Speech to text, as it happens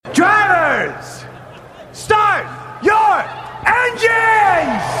Engines! Start your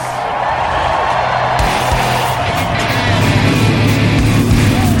engines!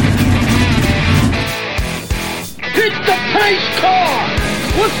 Hit the pace car!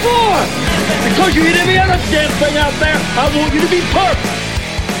 What for? Because you hit every other damn thing out there, I want you to be perfect.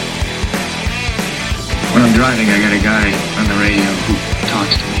 When I'm driving, I got a guy on the radio who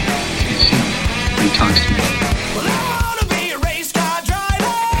talks to me. You can see him, but he talks to me. Well, I wanna be a race car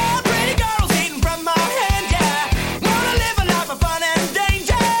driver. Pretty girls eating from my hand, yeah. Wanna live a life of fun and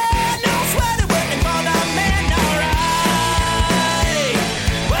danger. No sweating working for the man, alright.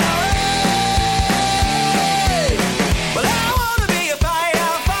 Well, I wanna be a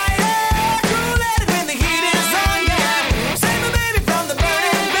firefighter. Cool-headed when the heat is on, yeah. Save my baby from the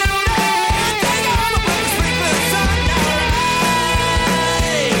burning building. Take her home and put the sprinklers on,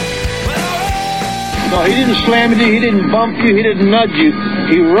 alright. No, he didn't slam you, he didn't bump you, he didn't nudge you,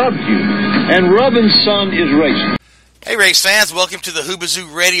 he rubbed you. And rubbing, son, is racing. Hey, race fans, welcome to the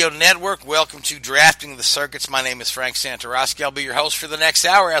Hoobazoo Radio Network. Welcome to Drafting the Circuits. My name is Frank Santoroski. I'll be your host for the next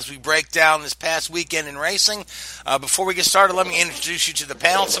hour as we break down this past weekend in racing. Before we get started, let me introduce you to the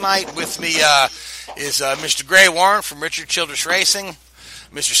panel tonight. With me is Mr. Gray Warren from Richard Childress Racing,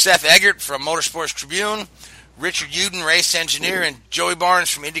 Mr. Seth Eggert from Motorsports Tribune, Richard Uden, race engineer, and Joey Barnes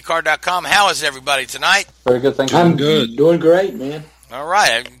from IndyCar.com. How is everybody tonight? Very good, thank you. I'm good. Doing great, man. All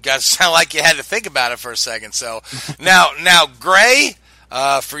right, you guys sound like you had to think about it for a second. So now, Gray,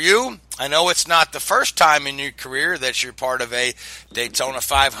 for you, I know it's not the first time in your career that you're part of a Daytona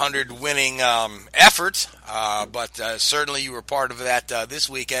 500 winning effort, but certainly you were part of that this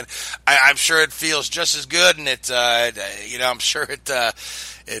weekend. I'm sure it feels just as good, and I'm sure it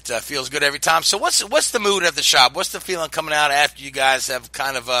feels good every time. So what's the mood at the shop? What's the feeling coming out after you guys have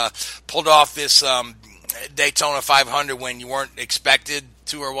kind of pulled off this Daytona 500 when you weren't expected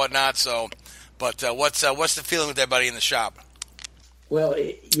to or whatnot? So, but what's the feeling with everybody in the shop? Well,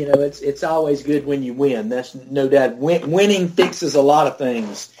 it's always good when you win. That's no doubt. Winning fixes a lot of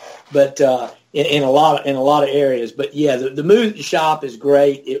things, but in a lot of areas. But yeah, the mood at the shop is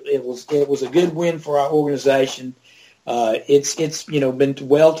great. It was a good win for our organization. It's been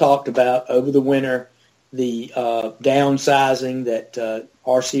well talked about over the winter. The downsizing that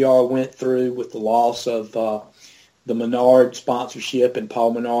RCR went through with the loss of the Menard sponsorship and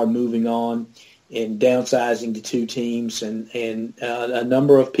Paul Menard moving on and downsizing to two teams, and a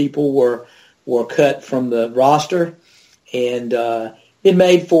number of people were cut from the roster, and it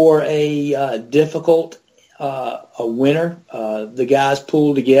made for a difficult a winter. The guys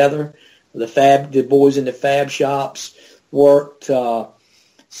pulled together. The boys in the fab shops worked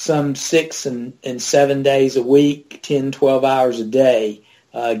some 6 and 7 days a week, 10, 12 hours a day,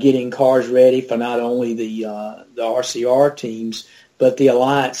 getting cars ready for not only the RCR teams, but the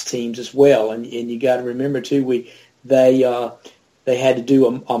Alliance teams as well. And you got to remember, too, they had to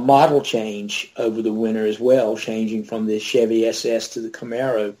do a model change over the winter as well, changing from the Chevy SS to the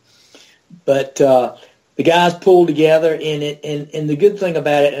Camaro. But the guys pulled together in it, and the good thing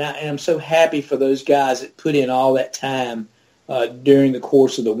about it, and I'm so happy for those guys that put in all that time during the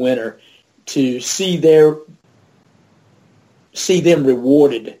course of the winter to see them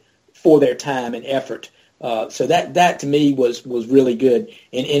rewarded for their time and effort. So that to me was really good.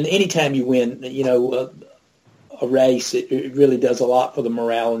 And anytime you win, a race, it really does a lot for the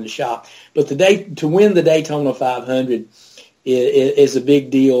morale in the shop. But to win the Daytona 500 is a big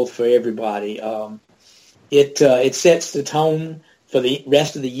deal for everybody. It sets the tone for the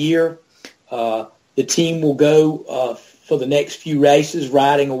rest of the year. The team will go for the next few races,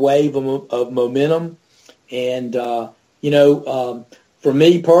 riding a wave of momentum. And, for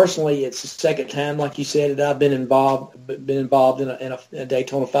me personally, it's the second time, like you said, that I've been involved in a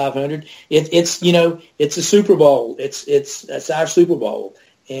Daytona 500. It's a Super Bowl. It's our Super Bowl.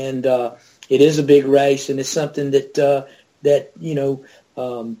 And it is a big race, and it's something that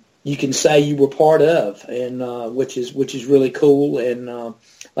you can say you were part of, and which is really cool. And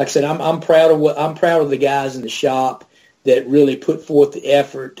like I said, I'm proud of the guys in the shop that really put forth the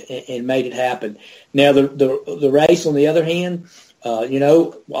effort and made it happen. Now the race, on the other hand,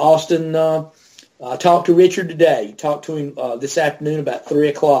 Austin. I talked to Richard today. Talked to him this afternoon about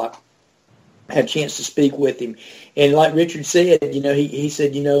 3:00. Had a chance to speak with him, and like Richard said, he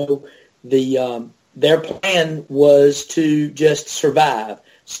said, their plan was to just survive,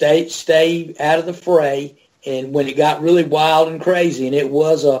 stay out of the fray. And when it got really wild and crazy, and it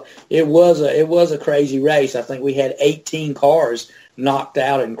was a crazy race. I think we had 18 cars knocked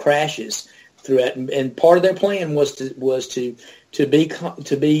out in crashes throughout, and part of their plan was to be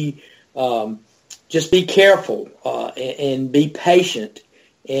just be careful and be patient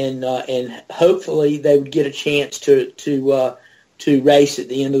and hopefully they would get a chance to race at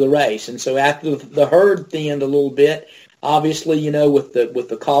the end of the race. And so after the herd thinned a little bit, obviously, with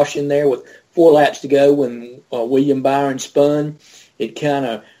the caution there, with 4 laps to go when William Byron spun, it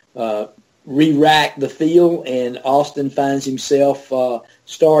kind of re-racked the field, and Austin finds himself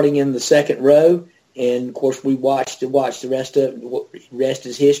starting in the second row. And of course, we watched the rest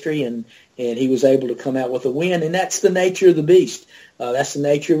is history, and he was able to come out with a win. And that's the nature of the beast. That's the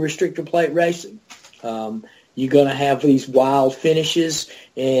nature of restrictor plate racing. You're going to have these wild finishes,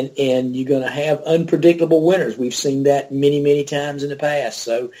 and you're going to have unpredictable winners. We've seen that many, many times in the past.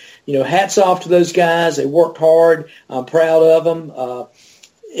 So, hats off to those guys. They worked hard. I'm proud of them.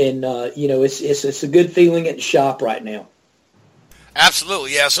 It's a good feeling at the shop right now.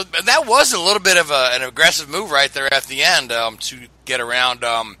 Absolutely, yeah. So that was a little bit of an aggressive move right there at the end to get around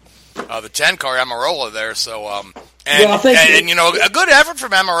the 10 car Amarola there. So, a good effort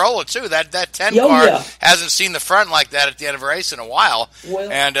from Amarola too. That 10 car hasn't seen the front like that at the end of a race in a while.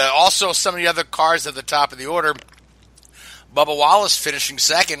 And also some of the other cars at the top of the order. Bubba Wallace finishing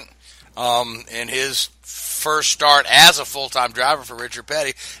second in his first start as a full-time driver for Richard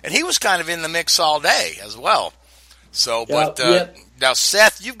Petty, and he was kind of in the mix all day as well. So, now,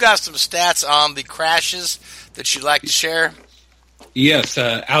 Seth, you've got some stats on the crashes that you'd like to share? Yes,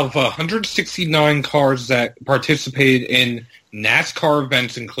 out of 169 cars that participated in NASCAR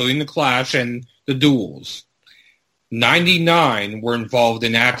events, including the Clash and the duels, 99 were involved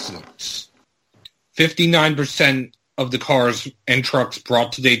in accidents. 59% of the cars and trucks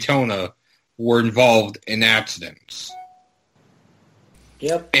brought to Daytona were involved in accidents.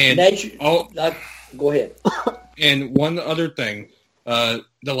 Yep. And go ahead. And one other thing, the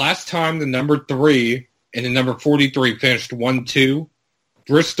last time the number 3 and the number 43 finished 1-2,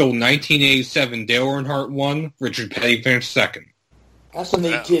 Bristol 1987, Dale Earnhardt won, Richard Petty finished second. That's a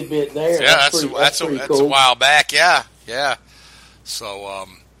neat tidbit there. Yeah, that's pretty cool. A while back. Yeah. So,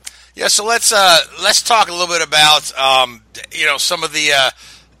 so let's talk a little bit about some of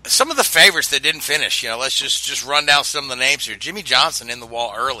the favorites that didn't finish. Let's just run down some of the names here. Jimmy Johnson in the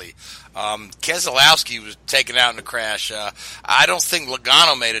wall early. Keselowski was taken out in the crash. I don't think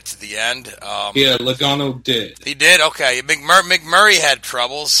Logano made it to the end. Yeah, Logano did. He did? Okay. McMurray had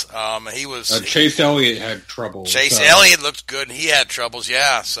troubles. He was Chase Elliott had troubles. Elliott looked good, and he had troubles.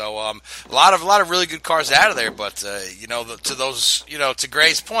 Yeah. So a lot of really good cars out of there. But to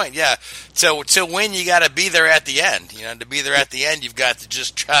Gray's point, yeah. To win, you got to be there at the end. To be there at the end, you've got to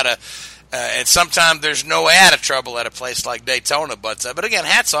just try to. And sometimes there's no added trouble at a place like Daytona. But again,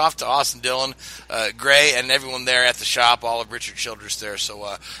 hats off to Austin Dillon, Gray, and everyone there at the shop, all of Richard Childress there. So,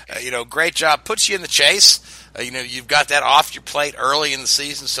 great job. Puts you in the chase. You've got that off your plate early in the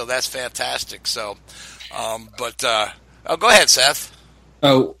season, so that's fantastic. So, go ahead, Seth.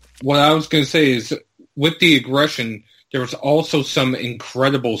 What I was going to say is, with the aggression, there was also some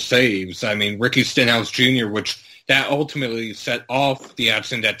incredible saves. I mean, Ricky Stenhouse Jr., which that ultimately set off the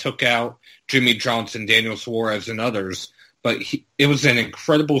accident that took out Jimmy Johnson, Daniel Suarez, and others. But it was an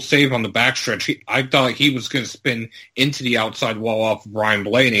incredible save on the backstretch. I thought he was going to spin into the outside wall off of Brian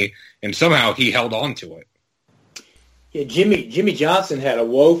Blaney, and somehow he held on to it. Yeah, Jimmy Johnson had a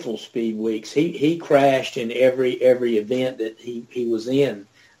woeful speed weeks. He crashed in every event that he was in.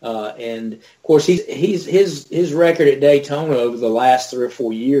 And of course, his record at Daytona over the last 3 or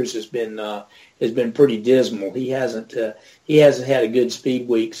 4 years has been pretty dismal. He hasn't had a good speed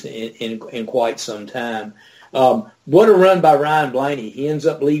weeks in quite some time. What a run by Ryan Blaney! He ends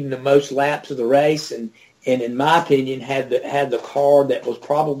up leading the most laps of the race, and in my opinion, had the car that was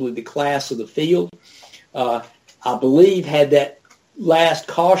probably the class of the field. I believe had that last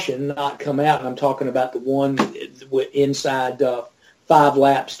caution not come out, and I'm talking about the one inside 5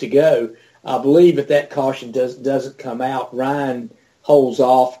 laps to go. I believe if that caution doesn't come out, Ryan holds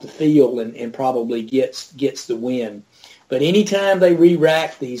off the field and probably gets the win. But anytime they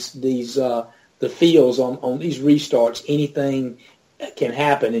re-rack these the fields on these restarts, anything can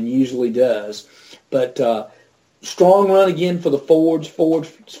happen, and usually does. But strong run again for the Fords. Fords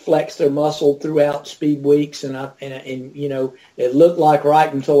flexed their muscle throughout speed weeks, and it looked like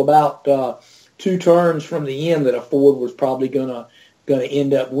right until about 2 turns from the end that a Ford was probably gonna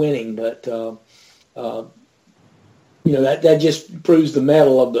end up winning. But that just proves the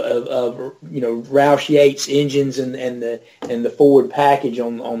mettle of Roush Yates engines and the Ford package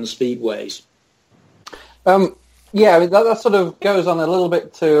on the speedways. Yeah, I mean, that sort of goes on a little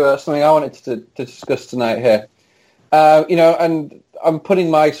bit to something I wanted to discuss tonight here. And I'm putting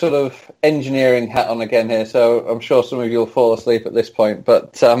my sort of engineering hat on again here, so I'm sure some of you will fall asleep at this point.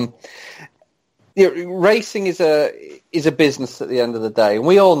 But racing is a business at the end of the day, and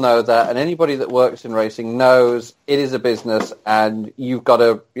we all know that. And anybody that works in racing knows it is a business, and you've got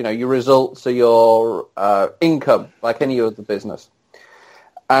to, your results are your income, like any other business.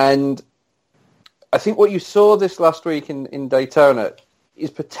 And I think what you saw this last week in Daytona is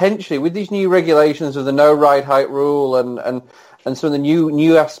potentially, with these new regulations of the no ride height rule and some of the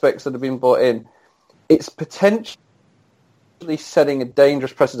new aspects that have been brought in, it's potentially setting a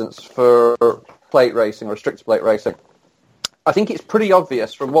dangerous precedence for plate racing or restricted plate racing. I think it's pretty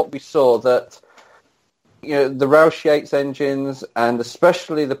obvious from what we saw that the Roush Yates engines and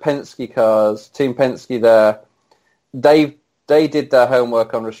especially the Penske cars, Team Penske there, they did their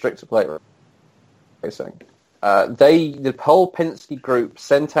homework on restricted plate racing. The whole Penske group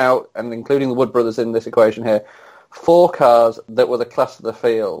sent out, and including the Wood brothers in this equation here, 4 cars that were the class of the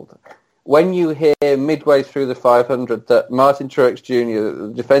field. When you hear midway through the 500 that Martin Truex Jr.,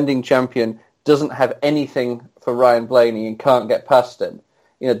 the defending champion, doesn't have anything for Ryan Blaney and can't get past him,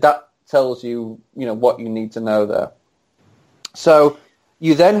 that tells you, what you need to know there. So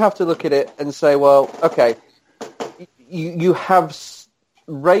you then have to look at it and say, well, okay, you have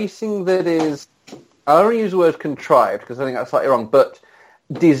racing that is, I don't use the word contrived because I think that's slightly wrong, but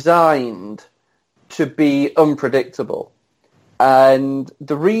designed to be unpredictable. And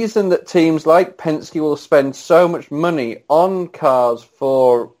the reason that teams like Penske will spend so much money on cars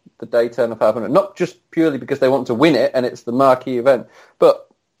for the Daytona 500, not just purely because they want to win it and it's the marquee event, but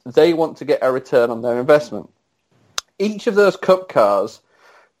they want to get a return on their investment. Each of those Cup cars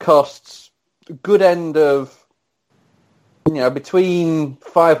costs a good end of between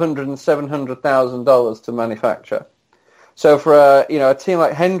 $500,000 and $700,000 to manufacture. So for a team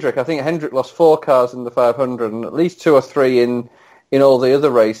like Hendrick, I think Hendrick lost 4 cars in the 500 and at least 2 or 3 in all the other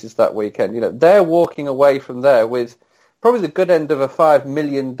races that weekend. They're walking away from there with probably the good end of a $5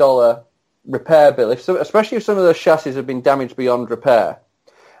 million repair bill, especially if some of those chassis have been damaged beyond repair.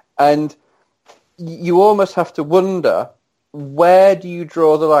 And you almost have to wonder, where do you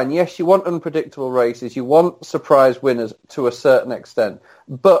draw the line? Yes, you want unpredictable races, you want surprise winners to a certain extent,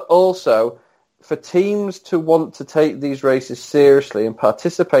 but also for teams to want to take these races seriously and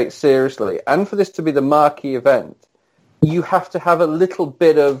participate seriously, and for this to be the marquee event, you have to have a little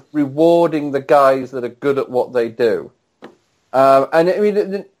bit of rewarding the guys that are good at what they do. And I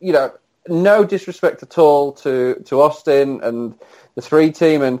mean, no disrespect at all to Austin and the 3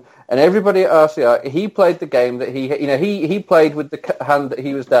 team and everybody at RCR. He played the game that he played with the hand that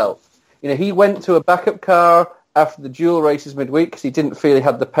he was dealt. He went to a backup car after the dual races midweek because he didn't feel he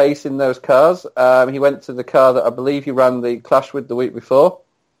had the pace in those cars. He went to the car that I believe he ran the clash with the week before.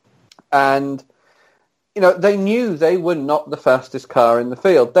 And, they knew they were not the fastest car in the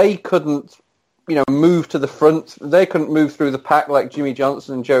field. They couldn't, move to the front. They couldn't move through the pack like Jimmy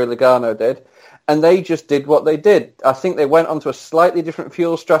Johnson and Joey Logano did. And they just did what they did. I think they went onto a slightly different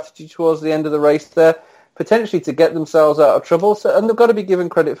fuel strategy towards the end of the race there, potentially to get themselves out of trouble. So, and they've got to be given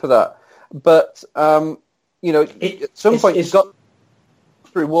credit for that. But, at some point you've got to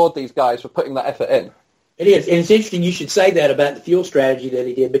reward these guys for putting that effort in. It is. And it's interesting you should say that about the fuel strategy that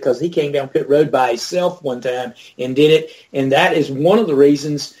he did, because he came down pit road by himself one time and did it. And that is one of the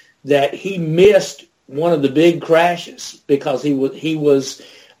reasons that he missed one of the big crashes, because he was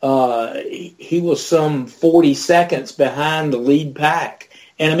some 40 seconds behind the lead pack.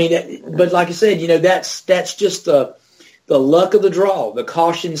 And I mean, but like I said, that's just the luck of the draw. The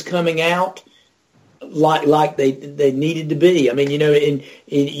cautions coming out like they needed to be. I mean, and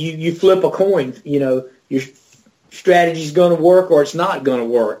you flip a coin, your strategy's going to work or it's not going to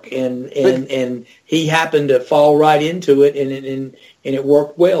work. And he happened to fall right into it, and it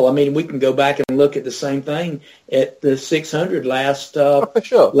worked well. I mean, we can go back and look at the same thing at the 600 last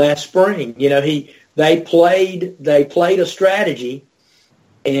spring. They played a strategy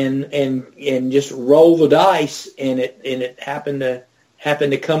and just roll the dice, and it happened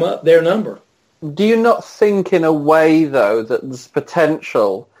to come up their number. Do you not think, in a way, though, that there's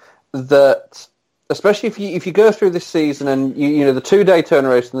potential that, especially if you go through this season and the 2 Daytona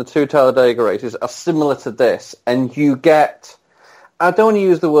races and the 2 Talladega races are similar to this, and you get, I don't want to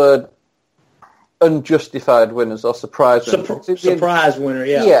use the word unjustified winners or surprise winners. Surprise winner,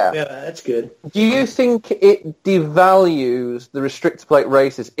 yeah. Yeah, that's good. Do you think it devalues the restrictor plate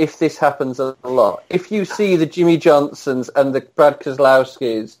races if this happens a lot? If you see the Jimmy Johnsons and the Brad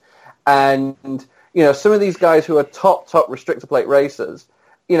Keselowskis and, some of these guys who are top restrictor plate racers,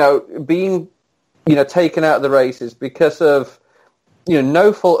 being, taken out of the races because of,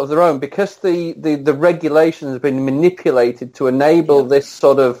 no fault of their own, because the regulations have been manipulated to enable this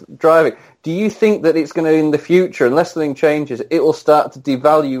sort of driving. Do you think that it's going to, in the future, unless something changes, it will start to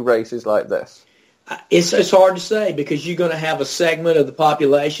devalue races like this? It's hard to say because you're going to have a segment of the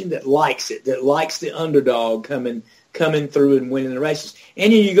population that likes it, that likes the underdog coming through and winning the races,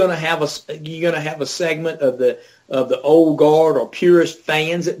 and then you're going to have a segment of the old guard or purist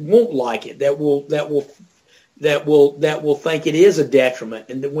fans that won't like it, that will think it is a detriment,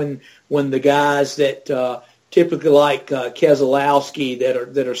 and that when the guys that typically like Keselowski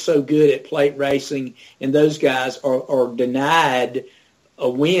that are so good at plate racing, and those guys are denied a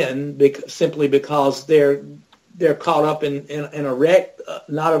win simply because they're caught up in a wreck,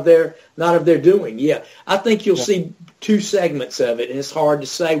 not of their doing. Yeah, I think you'll see two segments of it, and it's hard to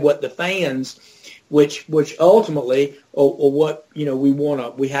say what the fans, which ultimately or what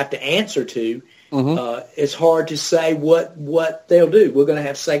we have to answer to. Mm-hmm. It's hard to say what they'll do. We're going to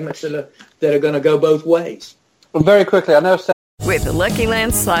have segments that are going to go both ways. Well, very quickly, I know. With the Lucky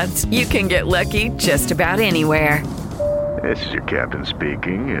Land Slots, you can get lucky just about anywhere. This is your captain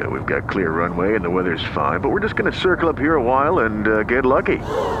speaking. We've got clear runway and the weather's fine, but we're just going to circle up here a while and get lucky.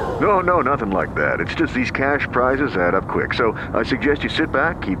 No, nothing like that. It's just these cash prizes add up quick. So I suggest you sit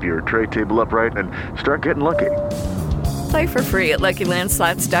back, keep your tray table upright, and start getting lucky. Play for free at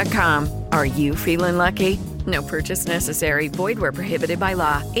LuckyLandSlots.com. Are you feeling lucky? No purchase necessary. Void where prohibited by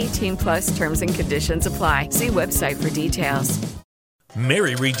law. 18+ terms and conditions apply. See website for details.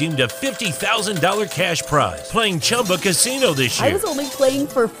 Mary redeemed a $50,000 cash prize playing Chumba Casino this year. I was only playing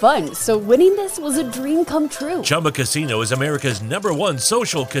for fun, so winning this was a dream come true. Chumba Casino is America's #1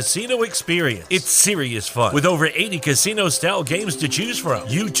 social casino experience. It's serious fun. With over 80 casino-style games to choose from,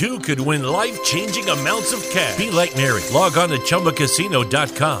 you too could win life-changing amounts of cash. Be like Mary. Log on to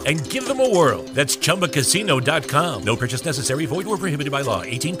ChumbaCasino.com and give them a whirl. That's ChumbaCasino.com. No purchase necessary. Void where prohibited by law.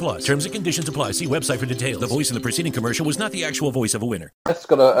 18+. Terms and conditions apply. See website for details. The voice in the preceding commercial was not the actual voice of a winner. I've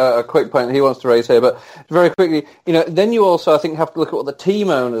got a quick point he wants to raise here, but very quickly, then you also, I think, have to look at what the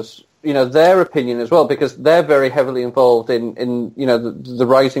team owners, their opinion as well, because they're very heavily involved in the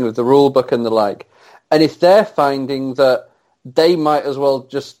writing of the rule book and the like. And if they're finding that they might as well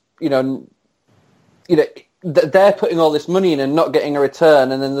just, they're putting all this money in and not getting a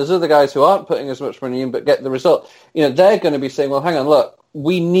return, and then there's other guys who aren't putting as much money in but get the result, they're going to be saying, well, hang on, look,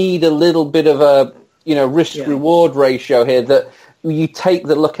 we need a little bit of a, risk-reward ratio here that you take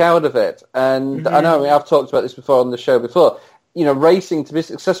the look out of it. And I know I've talked about this before on the show before. Racing, to be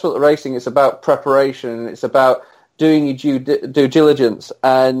successful at racing, it's about preparation. It's about doing your due diligence.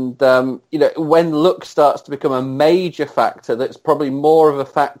 And, when luck starts to become a major factor, that's probably more of a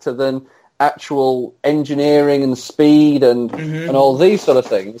factor than actual engineering and speed and all these sort of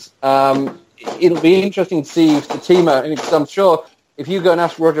things. It'll be interesting to see if the team out, because I'm sure if you go and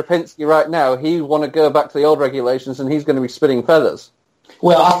ask Roger Penske right now, he'd want to go back to the old regulations, and he's going to be spitting feathers.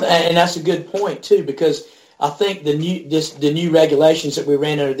 Well, and that's a good point too, because I think the new regulations that we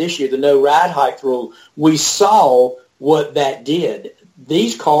ran under this year, the no ride height rule, we saw what that did.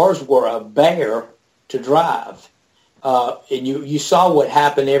 These cars were a bear to drive, and you saw what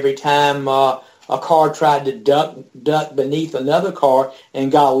happened every time a car tried to duck beneath another car and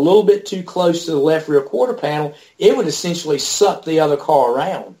got a little bit too close to the left rear quarter panel. It would essentially suck the other car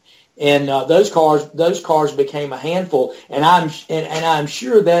around, and those cars became a handful. And I'm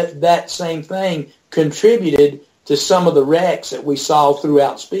sure that same thing contributed to some of the wrecks that we saw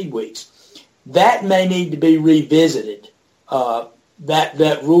throughout Speed Weeks. That may need to be revisited.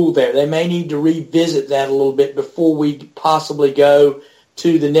 That rule there, they may need to revisit that a little bit before we possibly go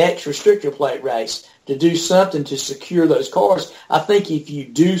to the next restrictor plate race to do something to secure those cars. I think if you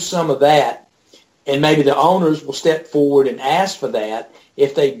do some of that, and maybe the owners will step forward and ask for that,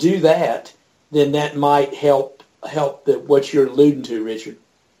 if they do that, then that might help what you're alluding to, Richard.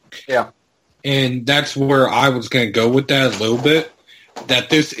 Yeah. And that's where I was going to go with that a little bit, that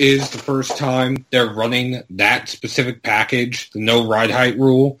this is the first time they're running that specific package, the no ride height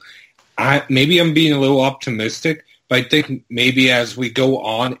rule. Maybe I'm being a little optimistic, but I think maybe as we go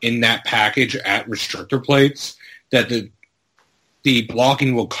on in that package at restrictor plates, that the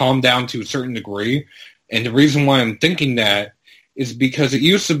blocking will calm down to a certain degree. And the reason why I'm thinking that is because it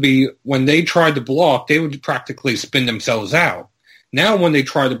used to be when they tried to block, they would practically spin themselves out. Now when they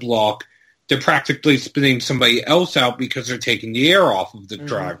try to block, they're practically spinning somebody else out because they're taking the air off of the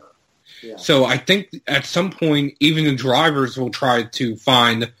driver. Yeah. So I think at some point, even the drivers will try to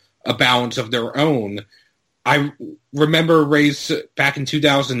find a balance of their own. I remember a race back in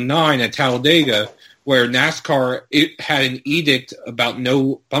 2009 at Talladega where NASCAR had an edict about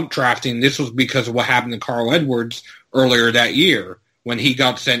no bump drafting. This was because of what happened to Carl Edwards earlier that year when he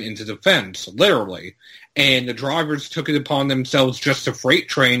got sent into the fence, literally. And the drivers took it upon themselves just to freight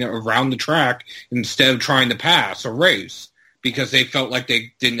train around the track instead of trying to pass a race because they felt like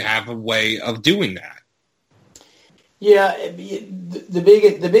they didn't have a way of doing that. Yeah,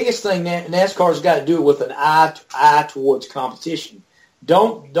 the biggest thing NASCAR's got to do it with an eye towards competition.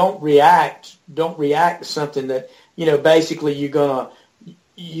 Don't react to something that, basically you're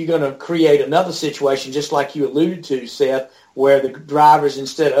gonna create another situation, just like you alluded to, Seth, where the drivers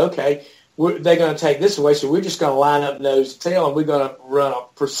instead, they're going to take this away, so we're just going to line up nose to tail and we're going to run a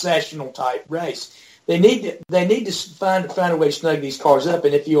processional type race. They need to find a way to snug these cars up.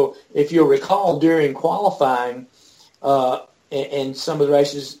 And if you'll recall during qualifying and some of the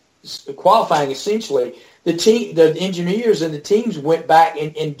races, qualifying essentially, the engineers and the teams went back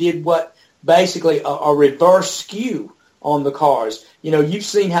and did what basically a reverse skew on the cars. You've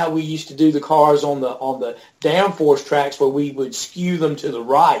seen how we used to do the cars on the downforce tracks, where we would skew them to the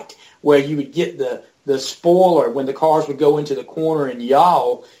right, where you would get the spoiler when the cars would go into the corner and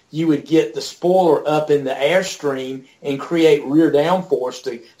yaw. You would get the spoiler up in the airstream and create rear downforce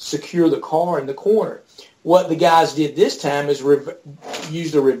to secure the car in the corner. What the guys did this time is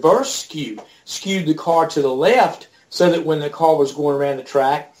used a reverse skew, skewed the car to the left so that when the car was going around the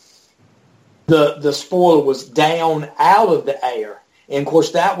track, the spoiler was down out of the air. And, of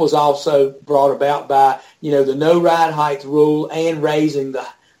course, that was also brought about by, the no ride height rule and raising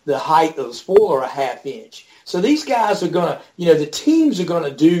the height of the spoiler a half inch. So these guys are going to, the teams are going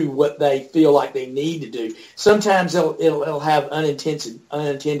to do what they feel like they need to do. Sometimes it'll have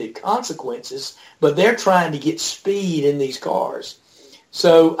unintended consequences, but they're trying to get speed in these cars.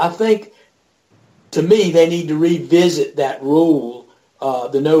 So I think, to me, they need to revisit that rule,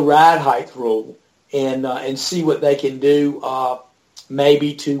 the no ride height rule, and see what they can do,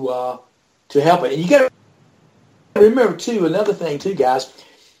 maybe to help it. And you got to remember too, another thing too, guys.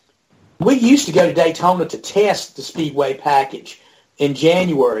 We used to go to Daytona to test the Speedway package in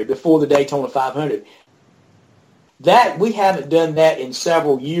January before the Daytona 500. That we haven't done that in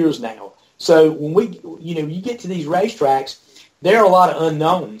several years now. So when you get to these racetracks, there are a lot of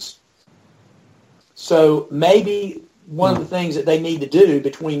unknowns. So maybe one of the things that they need to do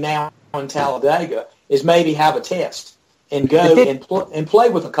between now and Talladega is maybe have a test and go and play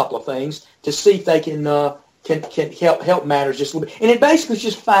with a couple of things to see if they can help matters just a little bit. And it basically is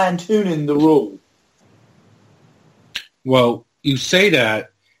just fine-tuning the rule. Well, you say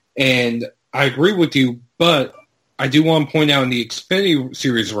that, and I agree with you, but I do want to point out in the Xfinity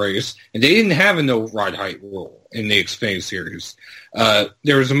Series race, and they didn't have a no-ride height rule in the Xfinity Series.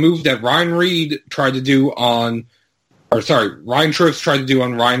 There was a move that Ryan Truex tried to do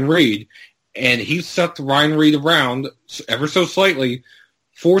on Ryan Reed, and he sucked Ryan Reed around ever so slightly,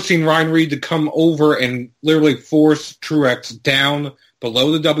 forcing Ryan Reed to come over and literally force Truex down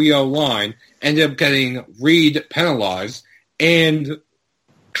below the WO line, ended up getting Reed penalized, and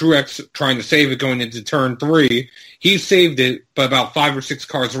Truex trying to save it going into turn 3. He saved it, but about 5 or 6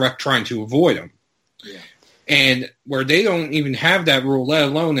 cars wrecked trying to avoid him. Yeah. And where they don't even have that rule, let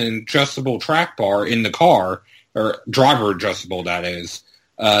alone an adjustable track bar in the car, or driver adjustable, that is,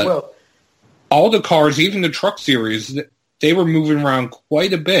 all the cars, even the Truck Series, they were moving around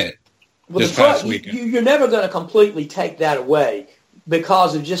quite a bit this past weekend. You're never going to completely take that away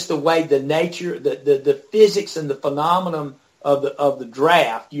because of just the way the nature, the physics and the phenomenon of the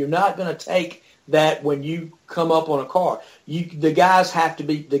draft. You're not going to take that when you come up on a car. The guys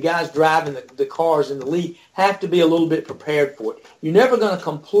driving the cars in the lead have to be a little bit prepared for it. You're never going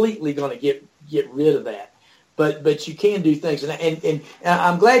to get rid of that. But you can do things. And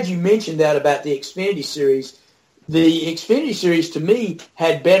I'm glad you mentioned that about the Xfinity Series. The Xfinity Series, to me,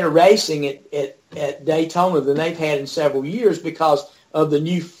 had better racing at Daytona than they've had in several years because of the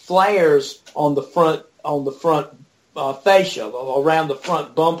new flares on the front fascia, around the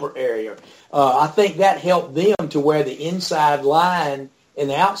front bumper area. I think that helped them to where the inside line and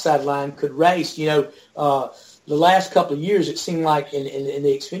the outside line could race. The last couple of years, it seemed like in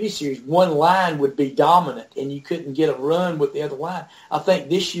the Xfinity Series, one line would be dominant, and you couldn't get a run with the other line. I think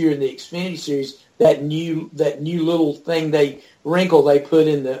this year in the Xfinity Series, that new little thing they put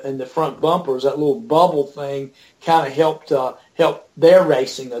in the front bumpers, that little bubble thing, kind of helped their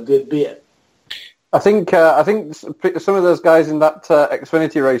racing a good bit. I think some of those guys in that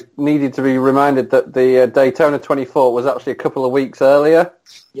Xfinity race needed to be reminded that the Daytona 24 was actually a couple of weeks earlier,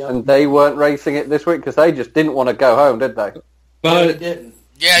 and they weren't racing it this week because they just didn't want to go home, did they? But they didn't.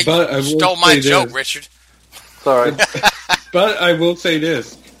 Yeah, you stole my joke, Richard. Sorry. But I will say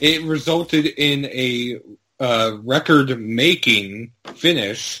this. It resulted in a record-making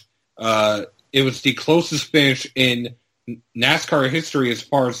finish. It was the closest finish in NASCAR history as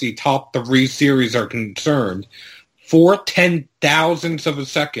far as the top 3 series are concerned. 4/10,000ths of a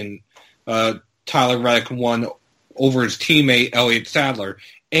second, Tyler Reddick won over his teammate Elliott Sadler.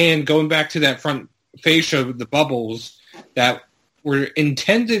 And going back to that front fascia, the bubbles that were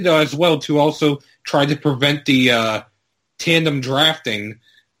intended as well to also try to prevent the tandem drafting.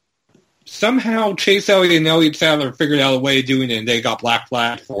 Somehow Chase Elliott and Elliott Sadler figured out a way of doing it, and they got black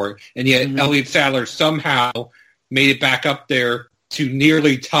flagged for it. And yet Elliott Sadler somehow made it back up there to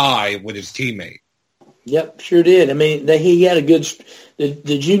nearly tie with his teammate. Yep, sure did. I mean, he had a good.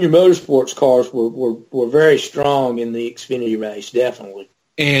 The junior motorsports cars were very strong in the Xfinity race, definitely.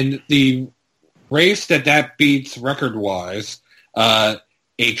 And the race that beats record-wise, a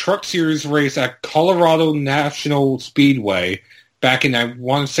Truck Series race at Colorado National Speedway back in, I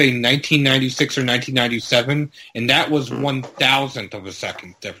want to say, 1996 or 1997, and that was 1,000th of a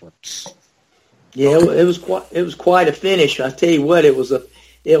second difference. Yeah, it was quite a finish. I tell you what, it was a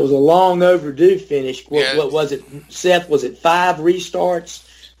long overdue finish. What was it, Seth? Was it 5 restarts?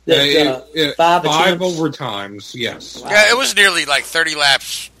 5 overtimes, yes. Wow. Yeah, it was nearly like 30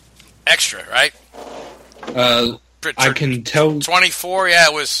 laps extra, right? I can tell. 24, yeah,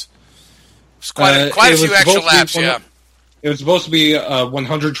 it was quite a few extra laps, yeah. It was supposed to be a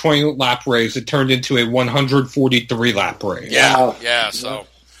 120-lap race. It turned into a 143-lap race. Yeah, wow. Yeah, so...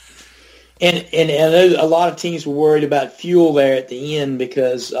 And I know a lot of teams were worried about fuel there at the end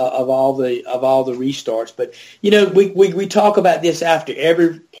because of all the restarts. But you know, we talk about this after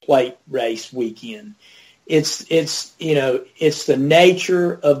every plate race weekend. It's the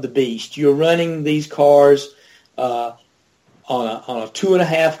nature of the beast. You're running these cars on a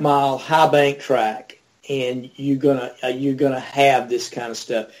 2.5 mile high bank track, and you're gonna have this kind of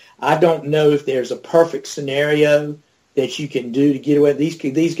stuff. I don't know if there's a perfect scenario that you can do to get away.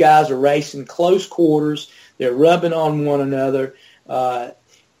 These guys are racing close quarters. They're rubbing on one another,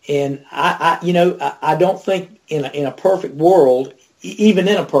 and I don't think in a perfect world, even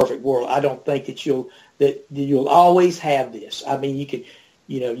in a perfect world, I don't think that you'll always have this. I mean, you could.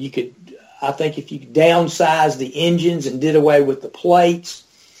 I think if you could downsize the engines and did away with the plates,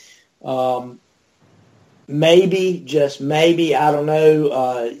 maybe, just maybe, I don't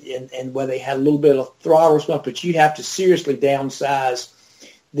know, and where they had a little bit of throttle response, but you have to seriously downsize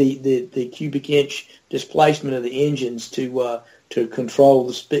the cubic inch displacement of the engines to control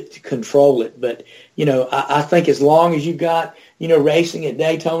it. But I think as long as you got racing at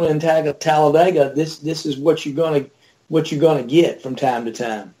Daytona and Talladega, this is what you're gonna get from time to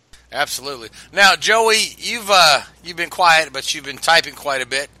time. Absolutely. Now, Joey, you've been quiet, but you've been typing quite a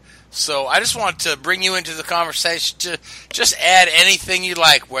bit. So I just want to bring you into the conversation to just add anything you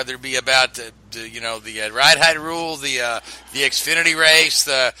like, whether it be about the ride height rule, the Xfinity race,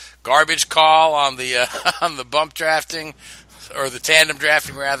 the garbage call on the on the bump drafting, or the tandem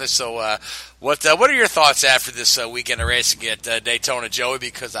drafting rather. So what are your thoughts after this weekend of racing at Daytona, Joey?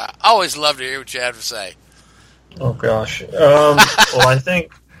 Because I always love to hear what you have to say. Oh gosh. Well, I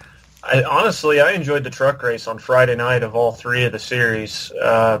think. Honestly, I enjoyed the truck race on Friday night of all 3 of the series.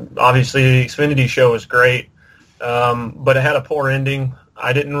 Obviously, the Xfinity show was great, but it had a poor ending.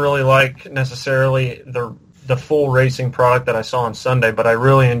 I didn't really like necessarily the full racing product that I saw on Sunday, but I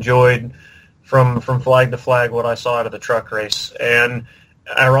really enjoyed from flag to flag what I saw out of the truck race. And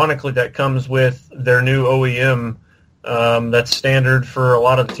ironically, that comes with their new OEM that's standard for a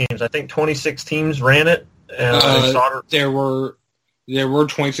lot of the teams. I think 26 teams ran it. There were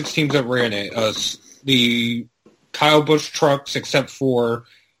 26 teams that ran it. The Kyle Busch trucks, except for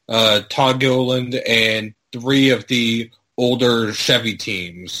Todd Gilliland and 3 of the older Chevy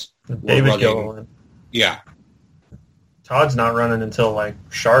teams. David Gilliland. Yeah. Todd's not running until,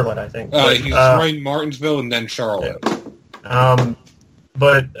 Charlotte, I think. He's running Martinsville and then Charlotte. Yeah.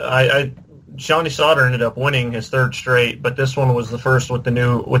 But Johnny Sauter ended up winning his 3rd straight, but this one was the first with the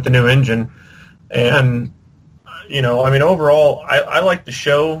new engine. And... overall, I liked the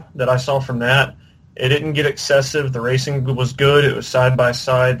show that I saw from that. It didn't get excessive. The racing was good. It was side by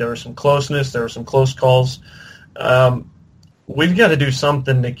side. There was some closeness. There were some close calls. We've got to do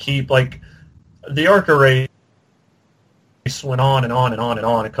something to keep, the ARCA race went on and on and on and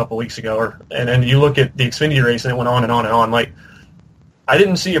on a couple weeks ago. And then you look at the Xfinity race, and it went on and on and on. I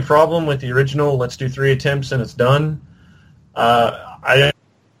didn't see a problem with the original, let's do 3 attempts and it's done. I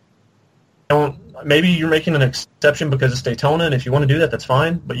don't. Maybe you're making an exception because it's Daytona, and if you want to do that, that's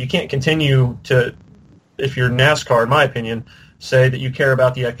fine. But you can't continue to, if you're NASCAR, in my opinion, say that you care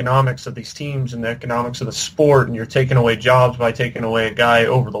about the economics of these teams and the economics of the sport, and you're taking away jobs by taking away a guy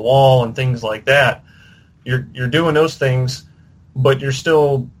over the wall and things like that. You're doing those things, but you're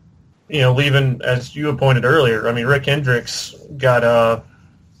still, leaving, as you pointed earlier. I mean, Rick Hendricks got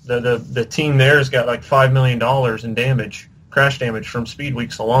the team there's got $5 million in crash damage from speed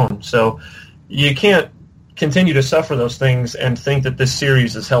weeks alone. So. You can't continue to suffer those things and think that this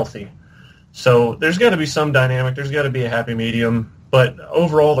series is healthy. So there's got to be some dynamic. There's got to be a happy medium. But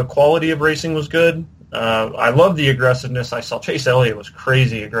overall, the quality of racing was good. I love the aggressiveness. I saw Chase Elliott was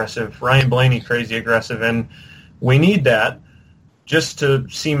crazy aggressive. Ryan Blaney crazy aggressive. And we need that just to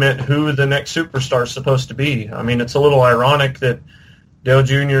cement who the next superstar is supposed to be. I mean, it's a little ironic that Dale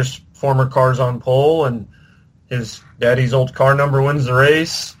Jr.'s former car's on pole and his daddy's old car number wins the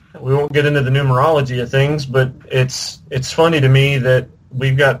race. We won't get into the numerology of things, but it's funny to me that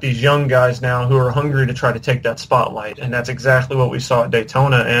we've got these young guys now who are hungry to try to take that spotlight, and that's exactly what we saw at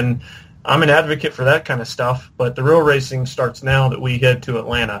Daytona. And I'm an advocate for that kind of stuff, but the real racing starts now that we head to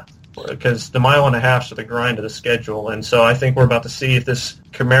Atlanta, because the mile and a half is the grind of the schedule. And so I think we're about to see if this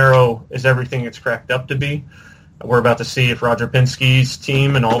Camaro is everything it's cracked up to be. We're about to see if Roger Penske's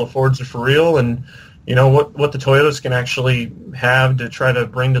team and all the Fords are for real, and you know what the Toyotas can actually have to try to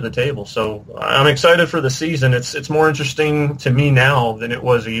bring to the table. So I'm excited for the season. It's more interesting to me now than it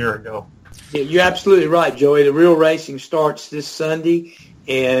was a year ago. Yeah, you're absolutely right, Joey. The real racing starts this Sunday,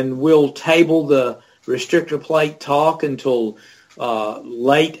 and we'll table the restrictor plate talk until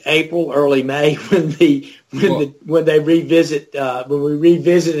late April, early May, when we revisit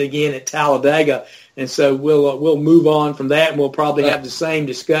it again at Talladega. And so we'll move on from that, and we'll probably have the same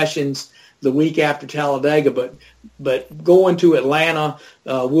discussions the week after Talladega, but going to Atlanta,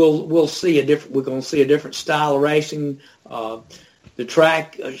 we'll see we're going to see a different style of racing. The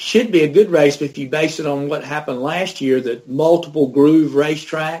track should be a good race if you base it on what happened last year, the multiple groove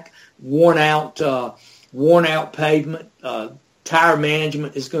racetrack, worn out pavement. Tire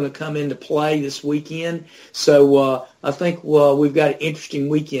management is going to come into play this weekend. So I think we've got an interesting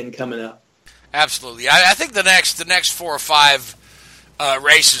weekend coming up. Absolutely. I think the next 4 or 5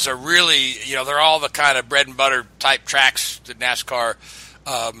 races are really, they're all the kind of bread and butter type tracks that NASCAR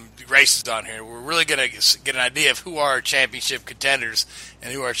races on here. We're really going to get an idea of who our championship contenders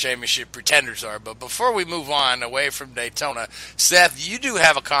and who our championship pretenders are. But before we move on away from Daytona, Seth, you do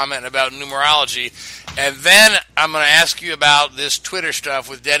have a comment about numerology, and then I'm going to ask you about this Twitter stuff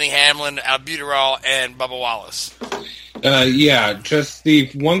with Denny Hamlin, Albuterol, and Bubba Wallace. Just the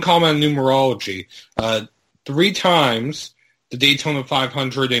one comment on numerology. 3 times the Daytona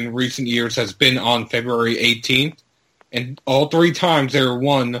 500 in recent years has been on February 18th, and all 3 times they were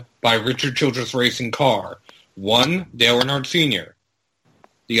won by Richard Childress Racing car. One, Dale Earnhardt Sr.,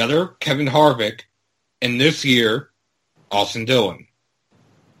 the other, Kevin Harvick, and this year, Austin Dillon.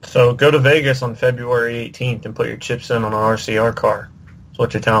 So go to Vegas on February 18th and put your chips in on an RCR car. That's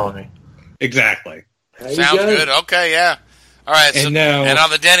what you're telling me. Exactly. Sounds good. Okay, yeah. All right. So, and on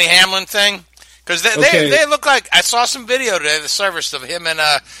the Denny Hamlin thing? Because they look like, I saw some video today, the service of him and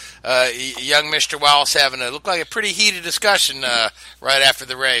young Mr. Wallace having looked like a pretty heated discussion right after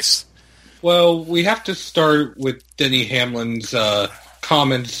the race. Well, we have to start with Denny Hamlin's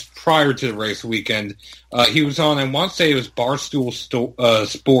comments prior to the race weekend. He was on, I want to say it was Barstool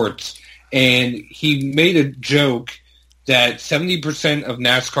Sports, and he made a joke that 70% of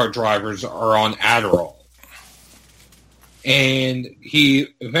NASCAR drivers are on Adderall. And he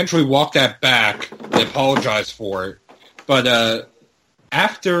eventually walked that back and apologized for it. But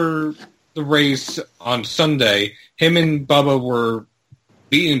after the race on Sunday, him and Bubba were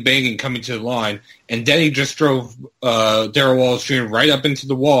beating and banging coming to the line, and Denny just drove Darrell Wallace Jr. right up into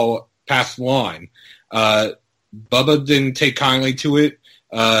the wall past the line. Bubba didn't take kindly to it.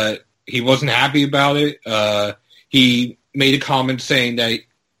 He wasn't happy about it. He made a comment saying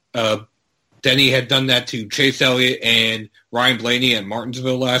that Denny had done that to Chase Elliott and Ryan Blaney at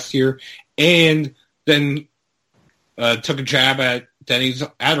Martinsville last year, and then took a jab at Denny's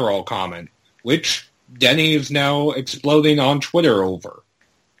Adderall comment, which Denny is now exploding on Twitter over.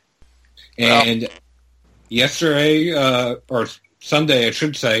 And yesterday, or Sunday, I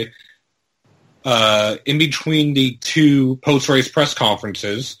should say, in between the 2 post-race press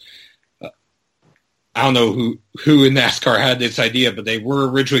conferences, I don't know who in NASCAR had this idea, but they were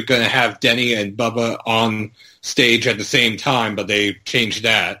originally going to have Denny and Bubba on stage at the same time, but they changed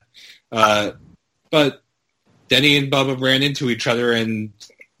that. But Denny and Bubba ran into each other, and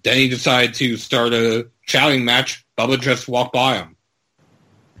Denny decided to start a shouting match. Bubba just walked by him.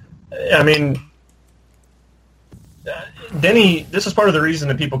 I mean, Denny, this is part of the reason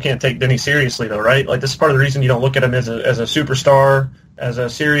that people can't take Denny seriously, though, right? Like, this is part of the reason you don't look at him as a superstar, as a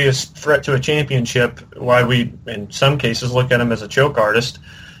serious threat to a championship. Why we, in some cases, look at him as a choke artist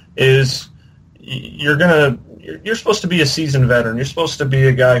is you're supposed to be a seasoned veteran. You're supposed to be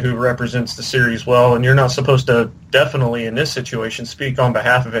a guy who represents the series well, and you're not supposed to definitely, in this situation, speak on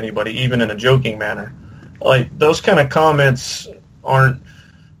behalf of anybody, even in a joking manner. Like, those kind of comments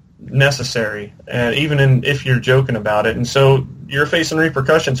necessary, and even if you're joking about it. And so you're facing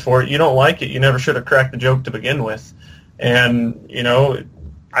repercussions for it. You don't like it. You never should have cracked the joke to begin with. And,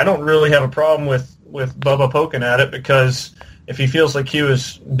 I don't really have a problem with Bubba poking at it, because if he feels like he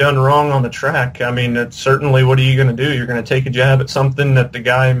was done wrong on the track, I mean, it's certainly, what are you going to do? You're going to take a jab at something that the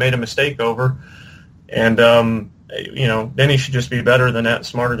guy made a mistake over. And, then he should just be better than that,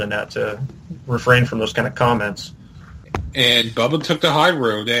 smarter than that, to refrain from those kind of comments. And Bubba took the high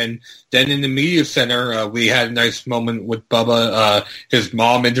road. And then in the media center, we had a nice moment with Bubba, his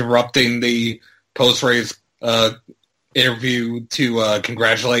mom interrupting the post-race interview to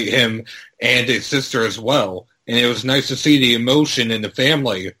congratulate him and his sister as well. And it was nice to see the emotion in the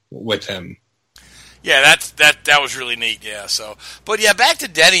family with him. Yeah, that was really neat. Yeah. So, but yeah, back to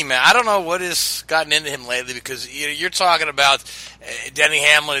Denny, man. I don't know what has gotten into him lately, because you're talking about Denny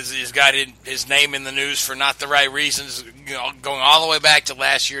Hamlin has got his name in the news for not the right reasons, going all the way back to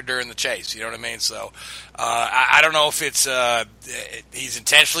last year during the chase. You know what I mean? So, I don't know if it's he's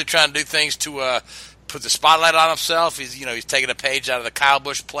intentionally trying to do things to put the spotlight on himself. He's taking a page out of the Kyle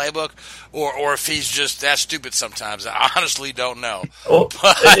Busch playbook, or if he's just that stupid sometimes. I honestly don't know. Well,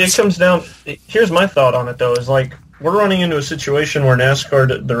 it comes down. Here's my thought on it, though: is like we're running into a situation where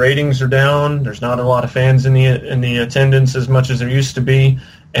NASCAR, the ratings are down. There's not a lot of fans in the attendance as much as there used to be,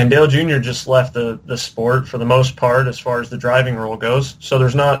 and Dale Jr. just left the sport for the most part as far as the driving rule goes. So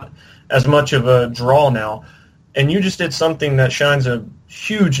there's not as much of a draw now. And you just did something that shines a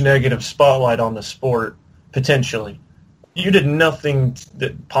huge negative spotlight on the sport, potentially. You did nothing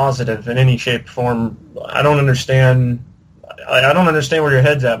positive in any shape or form. I don't understand. I don't understand where your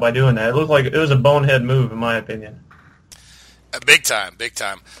head's at by doing that. It looked like it was a bonehead move, in my opinion. Big time.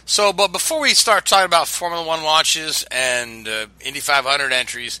 So, but before we start talking about Formula One launches and Indy 500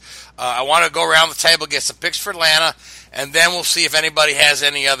 entries, I want to go around the table, get some picks for Atlanta, and then we'll see if anybody has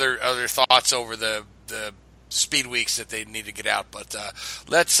any other thoughts over the speed weeks that they need to get out. But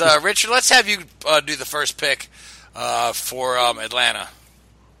let's Richard, let's have you do the first pick for Atlanta.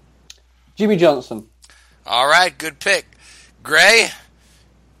 Jimmy Johnson. All right, good pick. Gray?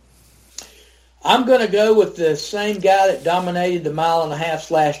 I'm going to go with the same guy that dominated the mile and a half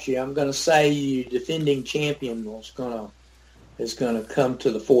last year. I'm going to say your defending champion is going to come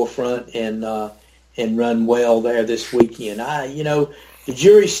to the forefront and run well there this weekend. The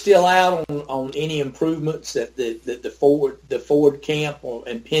jury's still out on any improvements that the Ford camp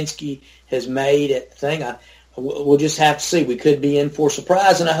and Penske has made at the thing. We'll just have to see. We could be in for a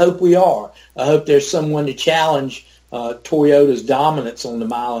surprise, and I hope we are. I hope there's someone to challenge Toyota's dominance on the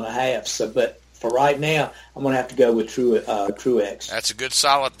mile and a half. But for right now, I'm going to have to go with Truex. That's a good,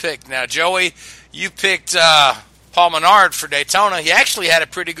 solid pick. Now, Joey, you picked Paul Menard for Daytona. He actually had a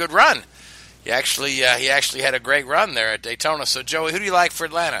pretty good run. He actually had a great run there at Daytona. So, Joey, who do you like for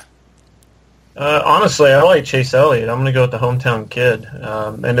Atlanta? Honestly, I like Chase Elliott. I'm going to go with the hometown kid.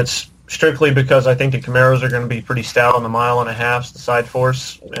 And it's strictly because I think the Camaros are going to be pretty stout on the mile and a half, the side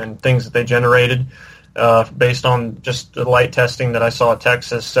force, and things that they generated based on just the light testing that I saw at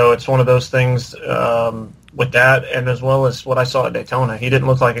Texas. So it's one of those things with that, and as well as what I saw at Daytona. He didn't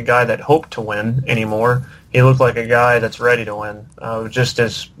look like a guy that hoped to win anymore. He looked like a guy that's ready to win, just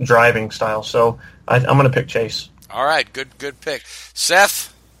his driving style. So I'm going to pick Chase. All right, good pick.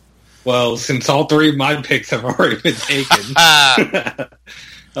 Seth? Well, since all three of my picks have already been taken,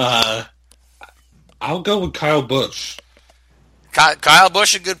 I'll go with Kyle Busch. Kyle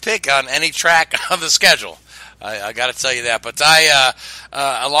Busch, a good pick on any track on the schedule. I got to tell you that. But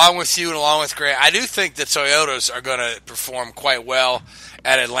along with you and along with Gray, I do think the Toyotas are going to perform quite well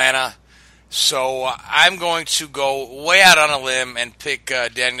at Atlanta. So I'm going to go way out on a limb and pick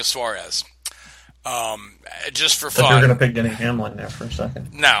Daniel Suarez, just for fun. You're going to pick Denny Hamlin there for a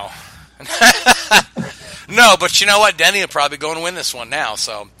second. No. No, but you know what? Denny will probably go and win this one now.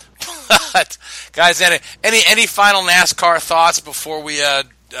 So, but, guys, any final NASCAR thoughts before we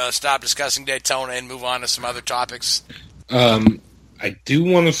stop discussing Daytona and move on to some other topics? I do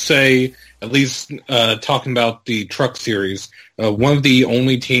want to say, at least talking about the Truck Series, one of the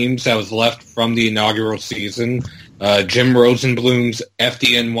only teams that was left from the inaugural season, Jim Rosenblum's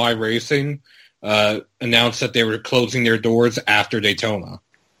FDNY Racing, announced that they were closing their doors after Daytona.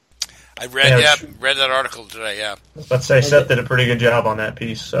 I read that article today, yeah. Let's say Seth did a pretty good job on that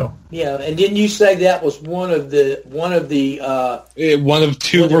piece. So yeah, and didn't you say that was one of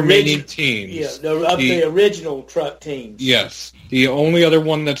two remaining teams? Yeah, the original truck teams. Yes. The only other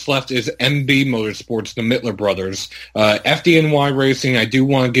one that's left is MB Motorsports, the Mittler brothers. FDNY Racing, I do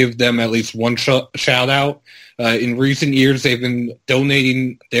want to give them at least one shout-out. In recent years, they've been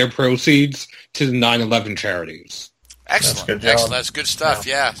donating their proceeds to the 9/11 charities. Excellent. Good job. Excellent. That's good stuff.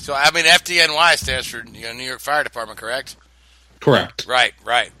 Yeah. So I mean, FDNY stands for New York Fire Department, correct? Correct. Right.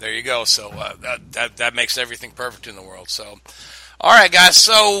 There you go. So that makes everything perfect in the world. So, all right, guys.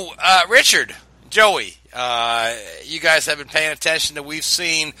 So Richard, Joey, you guys have been paying attention to. We've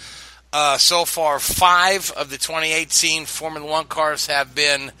seen so far 5 of the 2018 Formula One cars have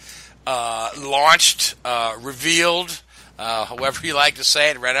been launched, revealed. However you like to say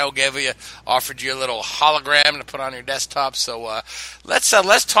it, Renault offered you a little hologram to put on your desktop. So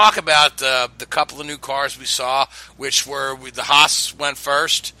let's talk about the couple of new cars we saw, which were the Haas went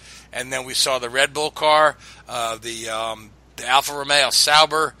first, and then we saw the Red Bull car, the Alfa Romeo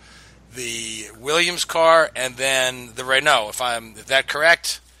Sauber, the Williams car, and then the Renault. Is that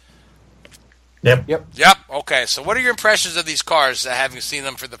correct? Yep. Okay, so what are your impressions of these cars, having seen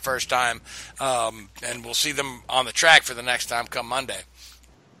them for the first time, and we'll see them on the track for the next time come Monday?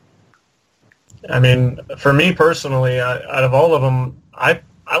 I mean, for me personally, out of all of them, I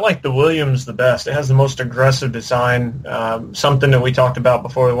like the Williams the best. It has the most aggressive design. Something that we talked about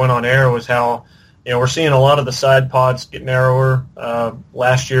before we went on air was how, we're seeing a lot of the side pods get narrower.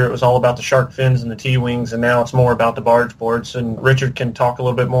 Last year it was all about the shark fins and the T-wings, and now it's more about the barge boards, and Richard can talk a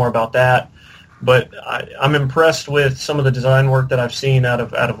little bit more about that. But I'm impressed with some of the design work that I've seen out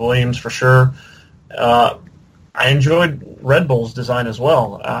of Williams for sure. I enjoyed Red Bull's design as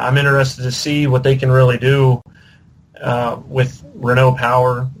well. I'm interested to see what they can really do with Renault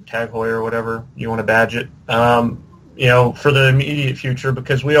Power, Tag Heuer, whatever you want to badge it, for the immediate future,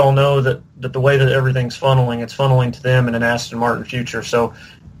 because we all know that the way that everything's funneling, it's funneling to them in an Aston Martin future. So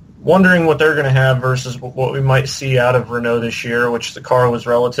wondering what they're going to have versus what we might see out of Renault this year, which the car was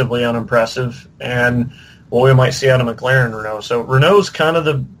relatively unimpressive, and what we might see out of McLaren Renault. So Renault's kind of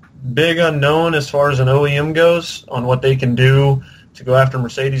the big unknown as far as an OEM goes on what they can do to go after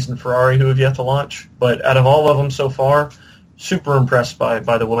Mercedes and Ferrari, who have yet to launch. But out of all of them so far, super impressed by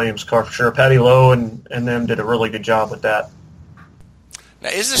the Williams car for sure. Paddy Lowe and them did a really good job with that. Now,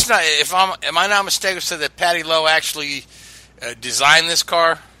 is this not? Am I not mistaken? Said that Paddy Lowe actually designed this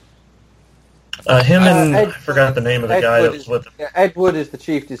car? Him and I forgot the name of the guy that was with him. Ed Wood is the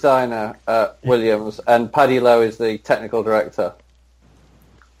chief designer at Williams, and Paddy Lowe is the technical director.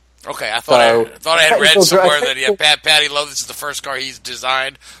 Okay, I thought I had read somewhere that Paddy Lowe, this is the first car he's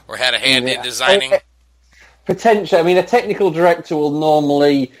designed or had a hand in designing. Potentially, I mean, a technical director will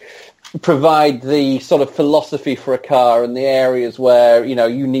normally provide the sort of philosophy for a car and the areas where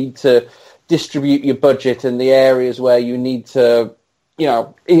you need to distribute your budget and the areas where you need to.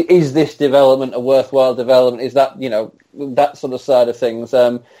 Is this development a worthwhile development? Is that, that sort of side of things?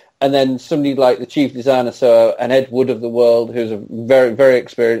 And then somebody like the chief designer, so an Ed Wood of the world, who's a very, very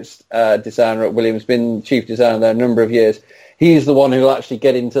experienced designer at Williams, been chief designer there a number of years. He's the one who will actually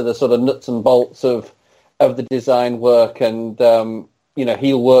get into the sort of nuts and bolts of the design work, and,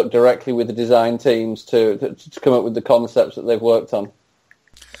 he'll work directly with the design teams to come up with the concepts that they've worked on.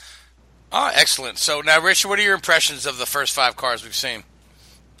 Oh, excellent. So now, Richard, what are your impressions of the first 5 cars we've seen?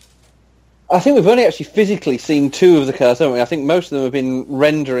 I think we've only actually physically seen 2 of the cars, haven't we? I think most of them have been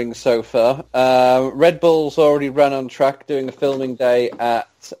rendering so far. Red Bull's already ran on track doing a filming day at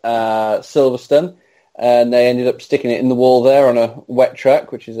Silverstone, and they ended up sticking it in the wall there on a wet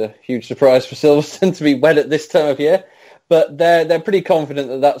track, which is a huge surprise for Silverstone to be wet at this time of year. But they're pretty confident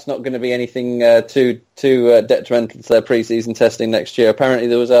that that's not going to be anything too detrimental to their pre-season testing next year. Apparently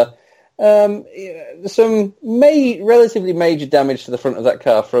there was some relatively major damage to the front of that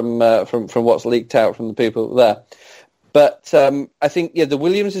car from what's leaked out from the people there. But I think the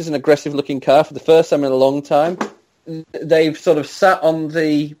Williams is an aggressive-looking car for the first time in a long time. They've sort of sat on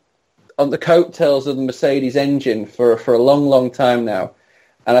the coattails of the Mercedes engine for a long, long time now,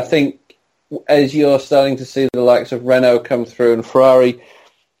 and I think as you're starting to see the likes of Renault come through and Ferrari,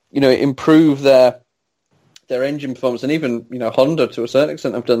 improve their engine performance, and even Honda to a certain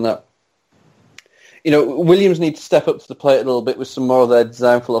extent have done that. Williams need to step up to the plate a little bit with some more of their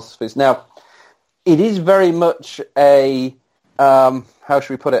design philosophies. Now, it is very much a, how should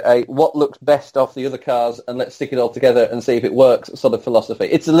we put it, a what looks best off the other cars and let's stick it all together and see if it works sort of philosophy.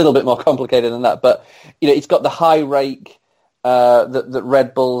 It's a little bit more complicated than that, but it's got the high rake that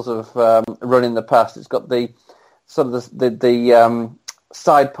Red Bulls have run in the past. It's got the sort of the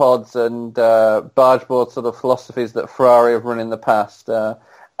side pods and barge board sort of philosophies that Ferrari have run in the past,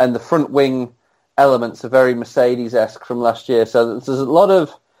 and the front wing elements are very Mercedes-esque from last year. So there's a lot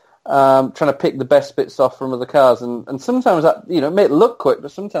of trying to pick the best bits off from other cars, and sometimes that may look quick,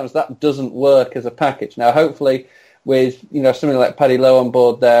 but sometimes that doesn't work as a package. Now, hopefully, with somebody like Paddy Lowe on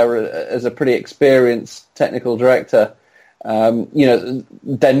board there as a pretty experienced technical director,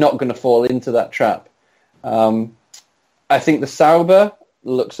 they're not going to fall into that trap. I think the Sauber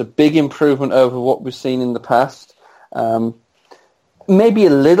looks a big improvement over what we've seen in the past. Maybe a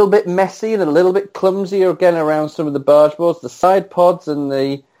little bit messy and a little bit clumsier again around some of the barge boards. The side pods and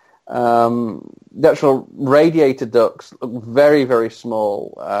the actual radiator ducts look very, very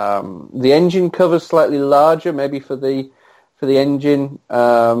small. The engine cover's slightly larger, maybe for the engine.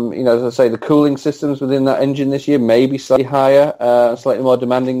 As I say, the cooling systems within that engine this year may be slightly higher, slightly more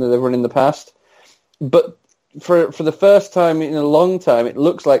demanding than they've run in the past. But for the first time in a long time, it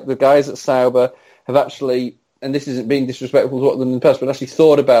looks like the guys at Sauber have actually, and this isn't being disrespectful to what they've done in the past, but actually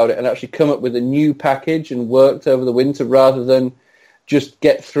thought about it and actually come up with a new package and worked over the winter rather than just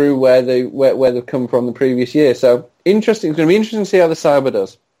get through where they've come from the previous year. So interesting. It's going to be interesting to see how the Sauber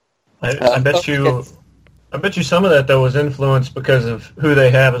does. I bet you some of that, though, was influenced because of who they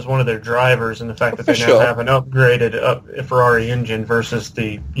have as one of their drivers and the fact that they now have an upgraded Ferrari engine versus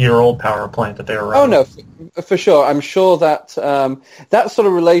the year-old power plant that they were running. Oh, no, for sure. I'm sure that that sort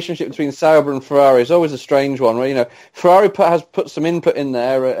of relationship between Sauber and Ferrari is always a strange one, where, Ferrari has put some input in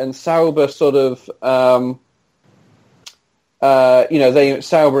there and Sauber sort of,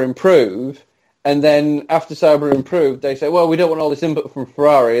 Sauber improve. And then after Sauber improved, they say, well, we don't want all this input from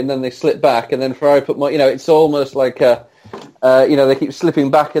Ferrari, and then they slip back, and then Ferrari put more, it's almost like, they keep slipping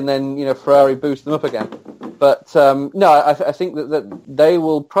back, and then, Ferrari boost them up again. But, no, I think that they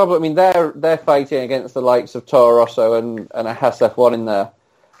will probably, they're fighting against the likes of Toro Rosso and a Haas F1 in there.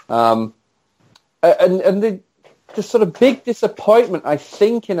 And the sort of big disappointment, I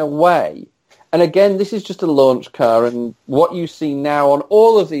think, in a way, and again, this is just a launch car, and what you see now on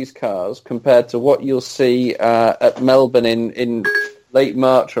all of these cars compared to what you'll see at Melbourne in late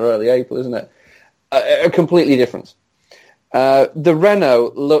March or early April, isn't it? A completely different. The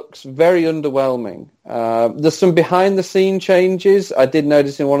Renault looks very underwhelming. There's some behind-the-scene changes. I did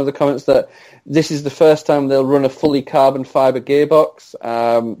notice in one of the comments that this is the first time they'll run a fully carbon fibre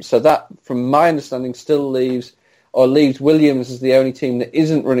gearbox. So that, from my understanding, still leaves Williams as the only team that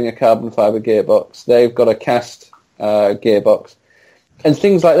isn't running a carbon fibre gearbox. They've got a cast gearbox and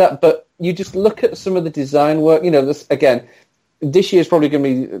things like that. But you just look at some of the design work. This year's probably going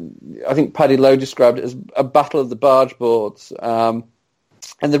to be, I think Paddy Lowe described it as a battle of the barge boards. And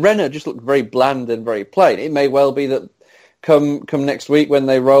the Renault just looked very bland and very plain. It may well be that come next week when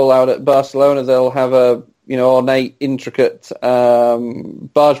they roll out at Barcelona, they'll have a ornate, intricate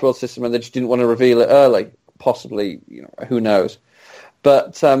barge board system, and they just didn't want to reveal it early. Possibly, who knows?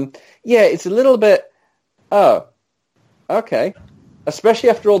 But it's a little bit. Oh, okay. Especially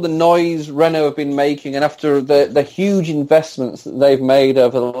after all the noise Renault have been making, and after the huge investments that they've made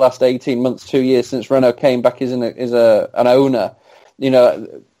over the last 18 months, 2 years since Renault came back as an owner.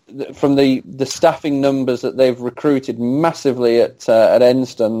 From the staffing numbers that they've recruited massively at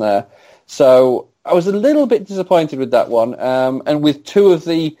Enston there. So I was a little bit disappointed with that one, and with two of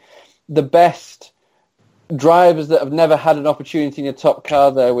the best drivers that have never had an opportunity in a top car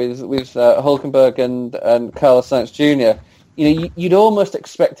there with Hülkenberg and Carlos Sainz Jr., you'd almost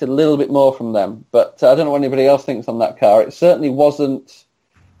expect a little bit more from them. But I don't know what anybody else thinks on that car. It certainly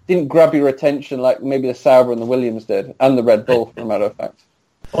didn't grab your attention like maybe the Sauber and the Williams did, and the Red Bull, for a matter of fact.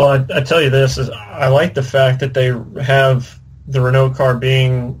 Well, I tell you this, I like the fact that they have the Renault car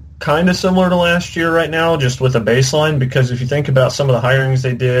being kind of similar to last year right now, just with a baseline, because if you think about some of the hirings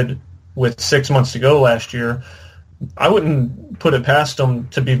they did with 6 months to go last year, I wouldn't put it past them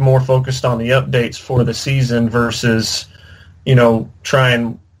to be more focused on the updates for the season versus,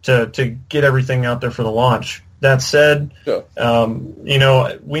 trying to get everything out there for the launch. That said, sure. We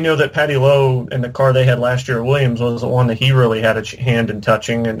know that Paddy Lowe and the car they had last year at Williams was the one that he really had a hand in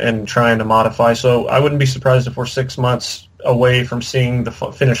touching and trying to modify. So I wouldn't be surprised if we're 6 months away from seeing the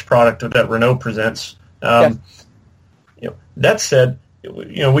finished product that Renault presents. That said,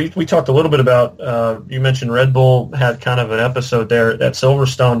 we talked a little bit about, you mentioned Red Bull had kind of an episode there at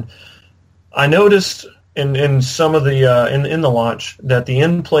Silverstone. I noticed in some of the, in the launch that the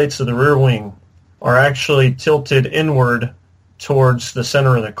end plates of the rear wing are actually tilted inward towards the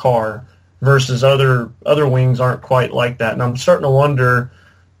center of the car versus other wings aren't quite like that. And I'm starting to wonder,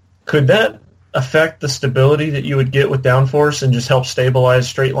 could that affect the stability that you would get with downforce and just help stabilize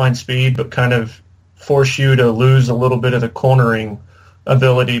straight line speed, but kind of force you to lose a little bit of the cornering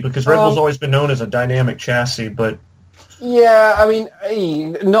ability? Because Red Bull's always been known as a dynamic chassis, but... Yeah,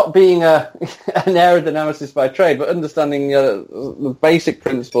 not being an aerodynamicist by trade, but understanding the basic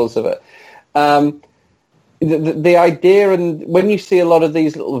principles of it. The idea, and when you see a lot of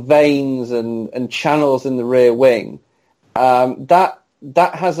these little veins and channels in the rear wing, that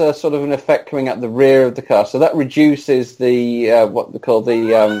has a sort of an effect coming at the rear of the car. So that reduces the what they call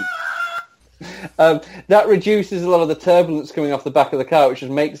the That reduces a lot of the turbulence coming off the back of the car, which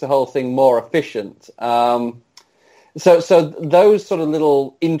just makes the whole thing more efficient. So those sort of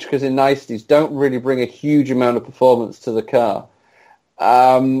little intricacies and niceties don't really bring a huge amount of performance to the car.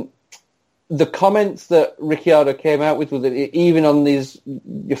 The comments that Ricciardo came out with that even on these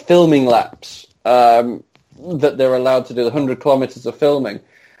filming laps that they're allowed to do, the 100 kilometres of filming,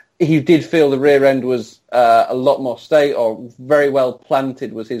 he did feel the rear end was a lot more or very well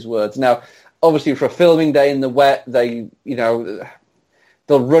planted, was his words. Now, obviously, for a filming day in the wet, they'll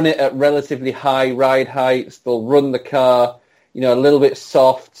run it at relatively high ride heights. They'll run the car, a little bit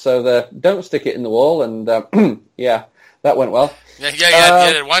soft, so they don't stick it in the wall. And yeah, that went well. Yeah,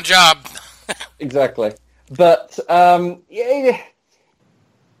 you did one job. Exactly, but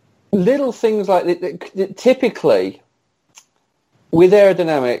little things like that. Typically, with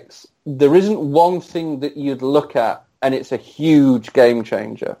aerodynamics, there isn't one thing that you'd look at and it's a huge game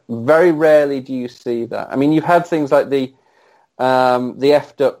changer. Very rarely do you see that. I mean, you've had things like the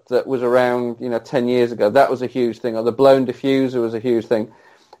F duct that was around 10 years ago. That was a huge thing. Or the blown diffuser was a huge thing.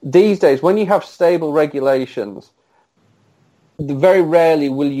 These days, when you have stable regulations, very rarely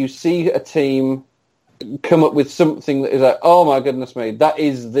will you see a team come up with something that is like, oh my goodness me, that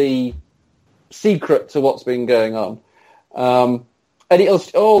is the secret to what's been going on. And it'll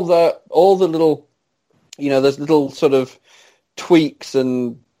all the little, there's little sort of tweaks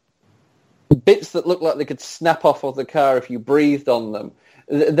and bits that look like they could snap off of the car if you breathed on them.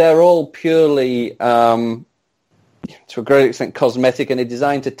 They're all purely, to a great extent, cosmetic, and they're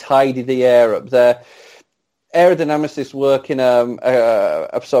designed to tidy the air up. They're aerodynamicists work in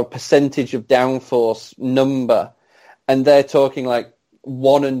a sort of percentage of downforce number, and they're talking like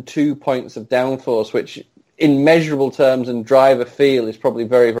 1 and 2 points of downforce, which in measurable terms and driver feel is probably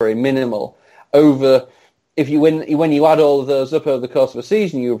very, very minimal. When you add all of those up over the course of a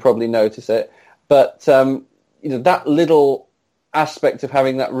season, you will probably notice it. But that little aspect of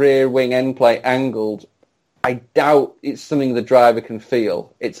having that rear wing end plate angled, I doubt it's something the driver can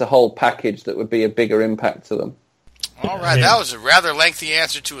feel. It's a whole package that would be a bigger impact to them. All right, that was a rather lengthy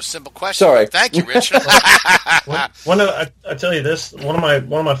answer to a simple question. Sorry. Thank you, Rich. I tell you this, one of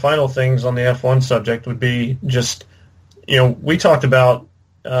my final things on the F1 subject would be just, we talked about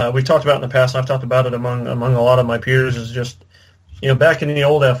in the past, and I've talked about it among a lot of my peers, is just, back in the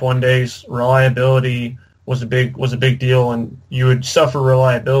old F1 days, reliability was a big deal, and you would suffer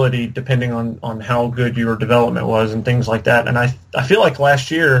reliability depending on how good your development was and things like that. And I feel like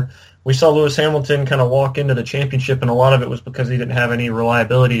last year we saw Lewis Hamilton kind of walk into the championship, and a lot of it was because he didn't have any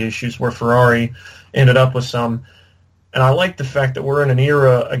reliability issues, where Ferrari ended up with some. And I like the fact that we're in an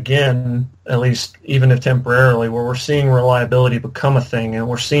era again, at least even if temporarily, where we're seeing reliability become a thing, and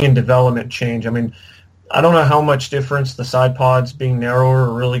we're seeing development change. I mean, I don't know how much difference the side pods being narrower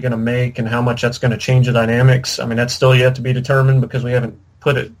are really going to make, and how much that's going to change the dynamics. I mean, that's still yet to be determined because we haven't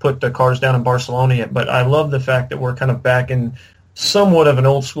put the cars down in Barcelona yet. But I love the fact that we're kind of back in somewhat of an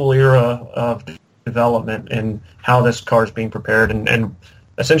old school era of development and how this car is being prepared, and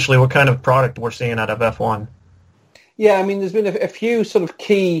essentially what kind of product we're seeing out of F1. Yeah, I mean, there's been a few sort of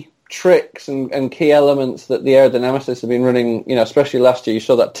key tricks and key elements that the aerodynamicists have been running, especially last year. You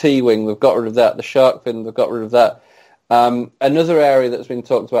saw that T-wing, they've got rid of that. The shark fin, they've got rid of that. Another area that's been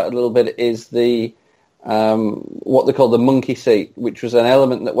talked about a little bit is the what they call the monkey seat, which was an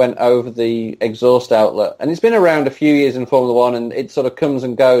element that went over the exhaust outlet. And it's been around a few years in Formula One, and it sort of comes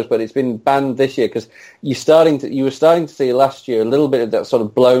and goes, but it's been banned this year because you were starting to see last year a little bit of that sort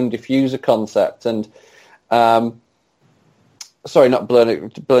of blown diffuser concept. And sorry, not blown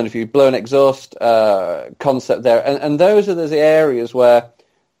diffuser, blown exhaust concept there. And those are the areas where,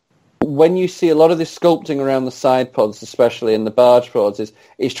 when you see a lot of this sculpting around the side pods, especially in the barge boards,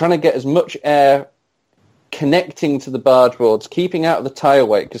 is trying to get as much air connecting to the barge boards, keeping out of the tyre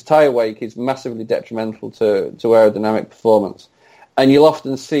wake, because tyre wake is massively detrimental to aerodynamic performance. And you'll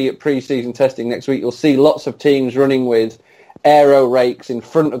often see at pre-season testing next week, you'll see lots of teams running with aero rakes in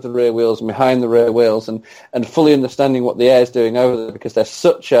front of the rear wheels and behind the rear wheels, and fully understanding what the air is doing over there, because they're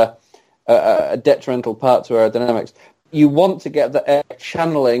such a detrimental part to aerodynamics. You want to get the air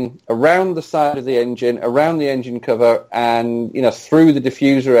channeling around the side of the engine, around the engine cover, and through the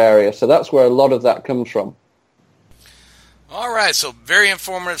diffuser area. So that's where a lot of that comes from. All right, so very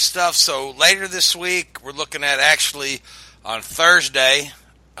informative stuff. So later this week, we're looking at actually on Thursday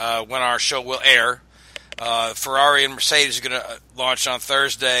when our show will air. Ferrari and Mercedes are going to launch on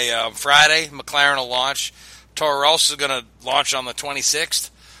Thursday. Friday, McLaren will launch. Toro Rosso is going to launch on the 26th,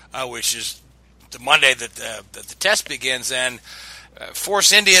 which is the Monday that the test begins. And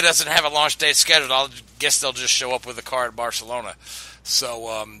Force India doesn't have a launch date scheduled. I guess they'll just show up with a car at Barcelona.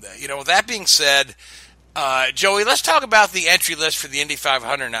 So, with that being said, Joey, let's talk about the entry list for the Indy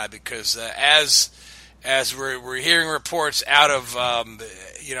 500 now, because as we're hearing reports out of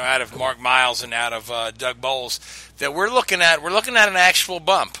Mark Miles and out of Doug Bowles, that we're looking at an actual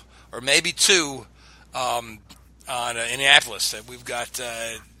bump, or maybe two, on Indianapolis. That we've got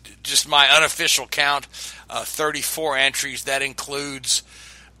just my unofficial count, 34 entries. That includes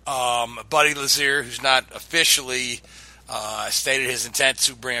Buddy Lazier, who's not officially stated his intent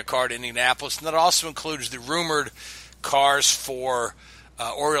to bring a car to Indianapolis, and that also includes the rumored cars for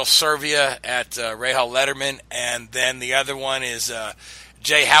Oriol Servia at Rahal Letterman, and then the other one is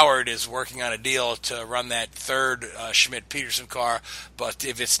Jay Howard is working on a deal to run that third Schmidt-Peterson car. But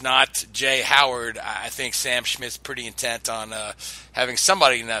if it's not Jay Howard, I think Sam Schmidt's pretty intent on having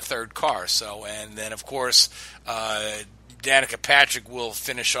somebody in that third car. So, and then of course, Danica Patrick will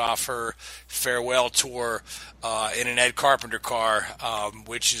finish off her farewell tour in an Ed Carpenter car,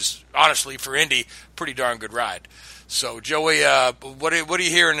 which is honestly for Indy pretty darn good ride. So, Joey, what are you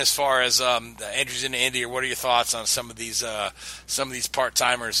hearing as far as entries into Indy, or what are your thoughts on some of these part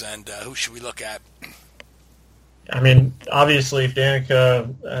timers, and who should we look at? I mean, obviously, if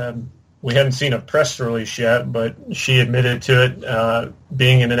Danica, we haven't seen a press release yet, but she admitted to it,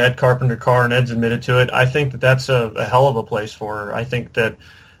 being in an Ed Carpenter car, and Ed's admitted to it. I think that that's a hell of a place for her. I think that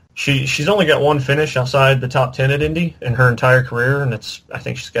she's only got one finish outside the top 10 at Indy in her entire career, and I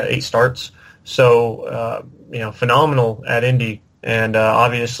think she's got 8 starts. So, phenomenal at Indy, and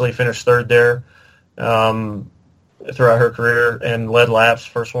obviously finished third there throughout her career and led laps,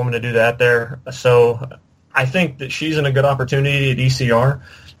 first woman to do that there. So I think that she's in a good opportunity at ECR.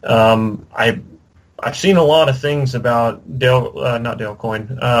 I've seen a lot of things about Brian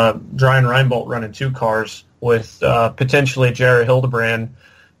Reinbold running 2 cars with potentially Jerry Hildebrand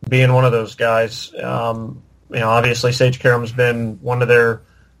being one of those guys. Obviously Sage Karam's been one of their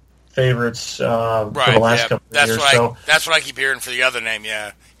favorites for the last couple of years. That's what I keep hearing for the other name,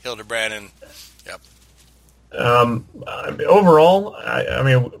 Hildebrand. And overall,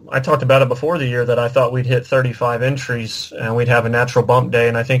 I talked about it before the year that I thought we'd hit 35 entries and we'd have a natural bump day,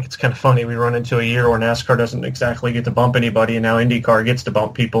 and I think it's kind of funny we run into a year where NASCAR doesn't exactly get to bump anybody, and now IndyCar gets to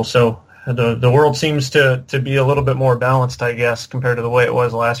bump people. So the world seems to be a little bit more balanced, I guess, compared to the way it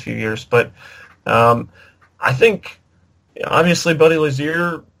was the last few years. But I think, obviously, Buddy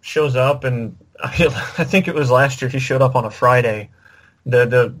Lazier shows up, and I think it was last year he showed up on a Friday,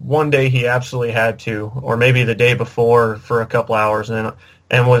 the one day he absolutely had to, or maybe the day before for a couple hours, and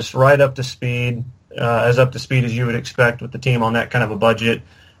was right up to speed, as up to speed as you would expect with the team on that kind of a budget.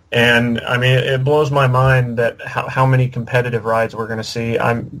 And I mean, it blows my mind that how many competitive rides we're going to see.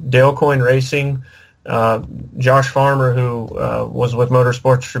 Dale Coyne Racing, Josh Farmer, who was with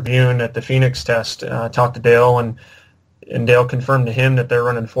Motorsports Tribune at the Phoenix test, talked to Dale, and Dale confirmed to him that they're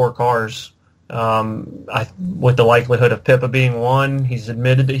running 4 cars, with the likelihood of Pippa being one. He's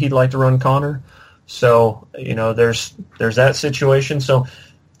admitted that he'd like to run Connor. So, there's that situation. So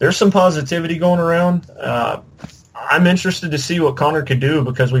there's some positivity going around. I'm interested to see what Connor could do,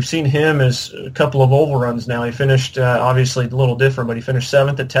 because we've seen him as a couple of oval runs now. He finished, obviously a little different, but he finished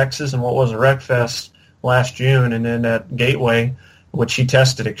 7th at Texas and what was a Wreckfest last June, and then at Gateway, which he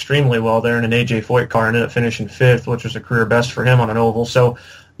tested extremely well there in an AJ Foyt car, and ended up finishing 5th, which was a career best for him on an oval. So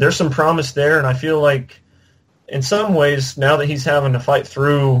there's some promise there, and I feel like in some ways, now that he's having to fight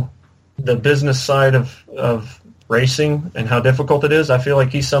through the business side of racing and how difficult it is, I feel like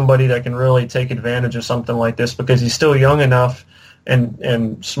he's somebody that can really take advantage of something like this, because he's still young enough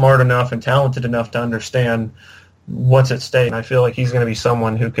and smart enough and talented enough to understand what's at stake. And I feel like he's going to be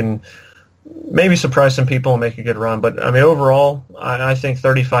someone who can maybe surprise some people and make a good run. But, I mean, overall, I think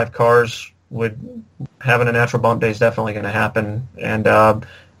 35 cars having a natural bump day is definitely going to happen. And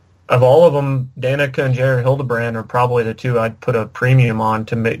of all of them, Danica and Jerry Hildebrand are probably the 2 I'd put a premium on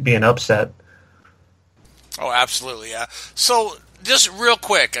to be an upset. Oh, absolutely, yeah. So, just real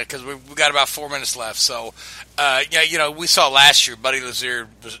quick, because we've got about 4 minutes left. So, we saw last year Buddy Lazier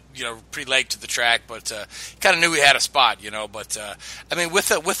was, pretty late to the track, but kind of knew he had a spot, But I mean,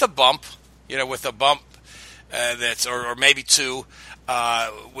 with a bump, that's or maybe 2.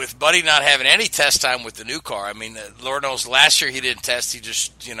 With Buddy not having any test time with the new car, I mean, Lord knows last year he didn't test. He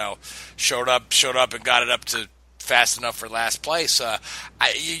just, showed up and got it up to fast enough for last place.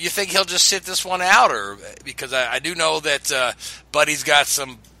 You think he'll just sit this one out, or because I do know that Buddy's got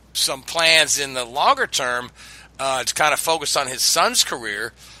some plans in the longer term to kind of focus on his son's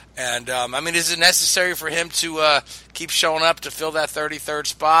career. And is it necessary for him to keep showing up to fill that 33rd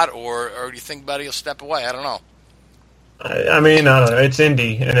spot, or do you think Buddy will step away? I don't know. I don't know. It's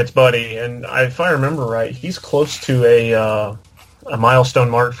Indy and it's Buddy, and if I remember right, he's close to a a milestone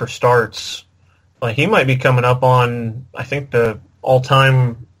mark for starts. Like, he might be coming up on, I think, the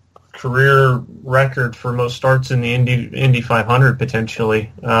all-time career record for most starts in the Indy 500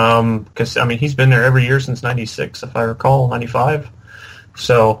 potentially. Because I mean, he's been there every year since '96, if I recall, '95.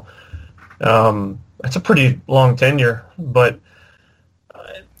 So that's a pretty long tenure. But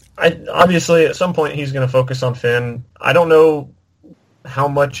obviously, at some point, he's going to focus on Finn. I don't know how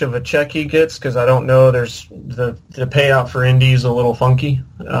much of a check he gets, because I don't know. There's the payout for Indy is a little funky,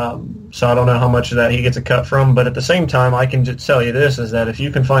 so I don't know how much of that he gets a cut from. But at the same time, I can just tell you this, is that if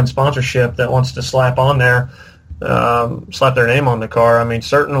you can find sponsorship that wants to slap on there, slap their name on the car, I mean,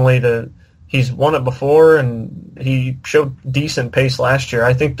 certainly he's won it before, and he showed decent pace last year.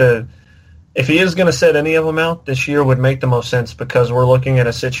 I think if he is going to set any of them out, this year would make the most sense, because we're looking at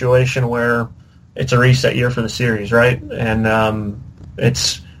a situation where it's a reset year for the series, right? And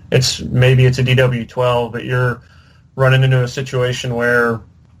it's maybe it's a DW12, but you're running into a situation where,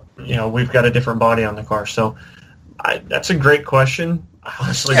 you know, we've got a different body on the car. So that's a great question. I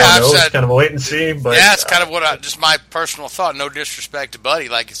honestly don't know. It's kind of a wait and see. But yeah, it's kind of just my personal thought. No disrespect to Buddy.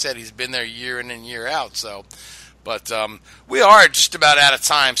 Like you said, he's been there year in and year out. So, but we are just about out of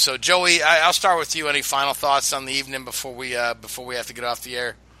time. So, Joey, I'll start with you. Any final thoughts on the evening before we have to get off the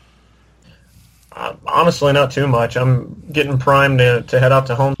air? Honestly, not too much. I'm getting primed to head out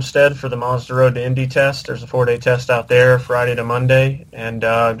to Homestead for the Mazda Road to Indy test. There's a 4-day test out there, Friday to Monday, and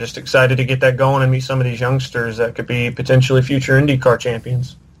just excited to get that going and meet some of these youngsters that could be potentially future IndyCar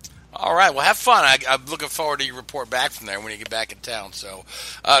champions. All right, well, have fun. I'm looking forward to your report back from there when you get back in town. So,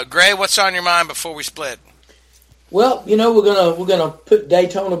 Gray, what's on your mind before we split? Well, you know, we're gonna put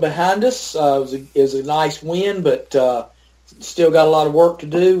Daytona behind us. It was a nice win, but still got a lot of work to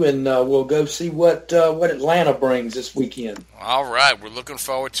do, and we'll go see what Atlanta brings this weekend. All right, we're looking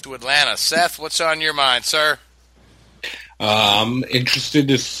forward to Atlanta. Seth, what's on your mind, sir? I'm interested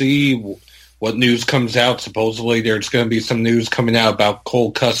to see what news comes out. Supposedly there's going to be some news coming out about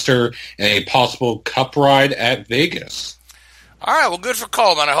Cole Custer and a possible Cup ride at Vegas. All right, well, good for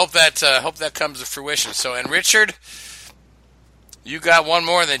Cole, man. I hope that comes to fruition. So, and Richard, you got one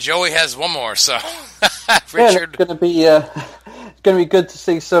more, and then Joey has one more. So, Richard, yeah, it's going to be good to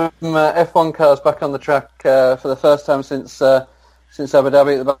see some F1 cars back on the track for the first time since Abu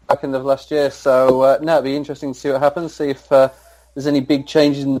Dhabi at the back end of last year. So, it'll be interesting to see what happens. See if there's any big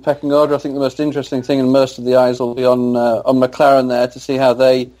changes in the pecking order. I think the most interesting thing, and most of the eyes will be on McLaren there to see how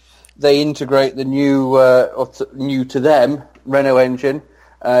they integrate the new to them Renault engine.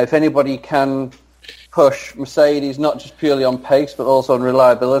 If anybody can push Mercedes not just purely on pace but also on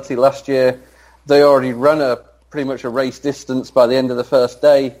reliability. Last year they already run pretty much a race distance by the end of the first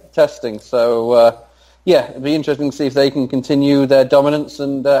day testing. So it'd be interesting to see if they can continue their dominance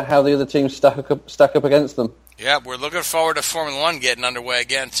and how the other teams stack up against them. Yeah, we're looking forward to Formula One getting underway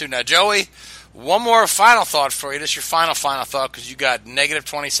again too. Now, Joey, one more final thought for you. This is your final thought, because you got negative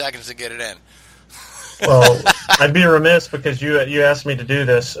 20 seconds to get it in. Well, I'd be remiss, because you asked me to do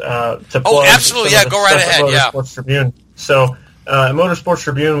this, to plug. Oh, absolutely, yeah, go right ahead, yeah. Motorsports Tribune. So, at Motorsports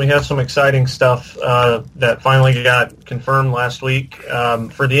Tribune, we have some exciting stuff that finally got confirmed last week.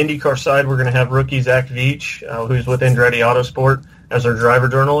 For the IndyCar side, we're going to have rookie Zach Veach, who's with Andretti Autosport, as our driver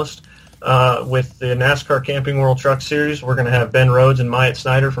journalist. With the NASCAR Camping World Truck Series, we're going to have Ben Rhodes and Myatt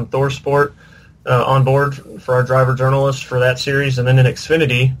Snyder from Thor Sport on board for our driver journalist for that series. And then in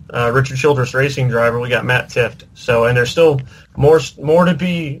Xfinity, Richard Childress Racing driver, we got Matt Tifft. So, and there's still more to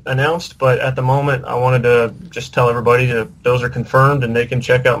be announced, but at the moment I wanted to just tell everybody that those are confirmed, and they can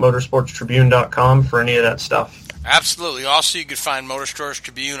check out motorsportstribune.com for any of that stuff. Absolutely. Also, you can find Motorsports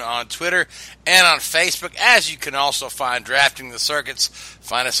Tribune on Twitter and on Facebook, as you can also find Drafting the Circuits.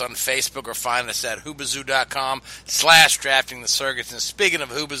 Find us on Facebook or find us at Hoobazoo.com/Drafting the Circuits. And speaking of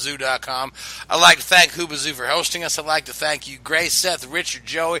Hoobazoo.com, I'd like to thank Hoobazoo for hosting us. I'd like to thank you, Grace, Seth, Richard,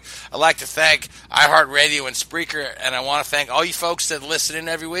 Joey. I'd like to thank iHeartRadio and Spreaker, and I want to thank all you folks that listen in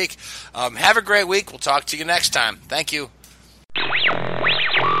every week. Have a great week. We'll talk to you next time. Thank you.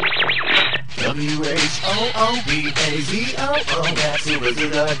 WHOOBAZOO, that's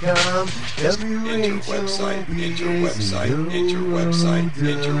Hoobazoo.com. Enter website.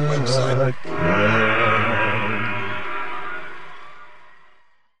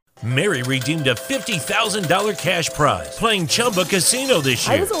 Mary redeemed a $50,000 cash prize playing Chumba Casino this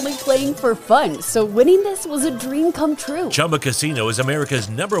year. I was only playing for fun, so winning this was a dream come true. Chumba Casino is America's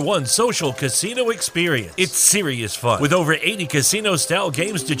 #1 social casino experience. It's serious fun. With over 80 casino-style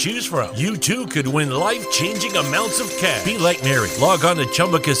games to choose from, you too could win life-changing amounts of cash. Be like Mary. Log on to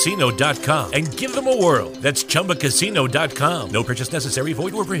ChumbaCasino.com and give them a whirl. That's ChumbaCasino.com. No purchase necessary.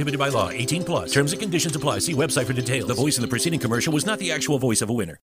 Void where prohibited by law. 18+. Terms and conditions apply. See website for details. The voice in the preceding commercial was not the actual voice of a winner.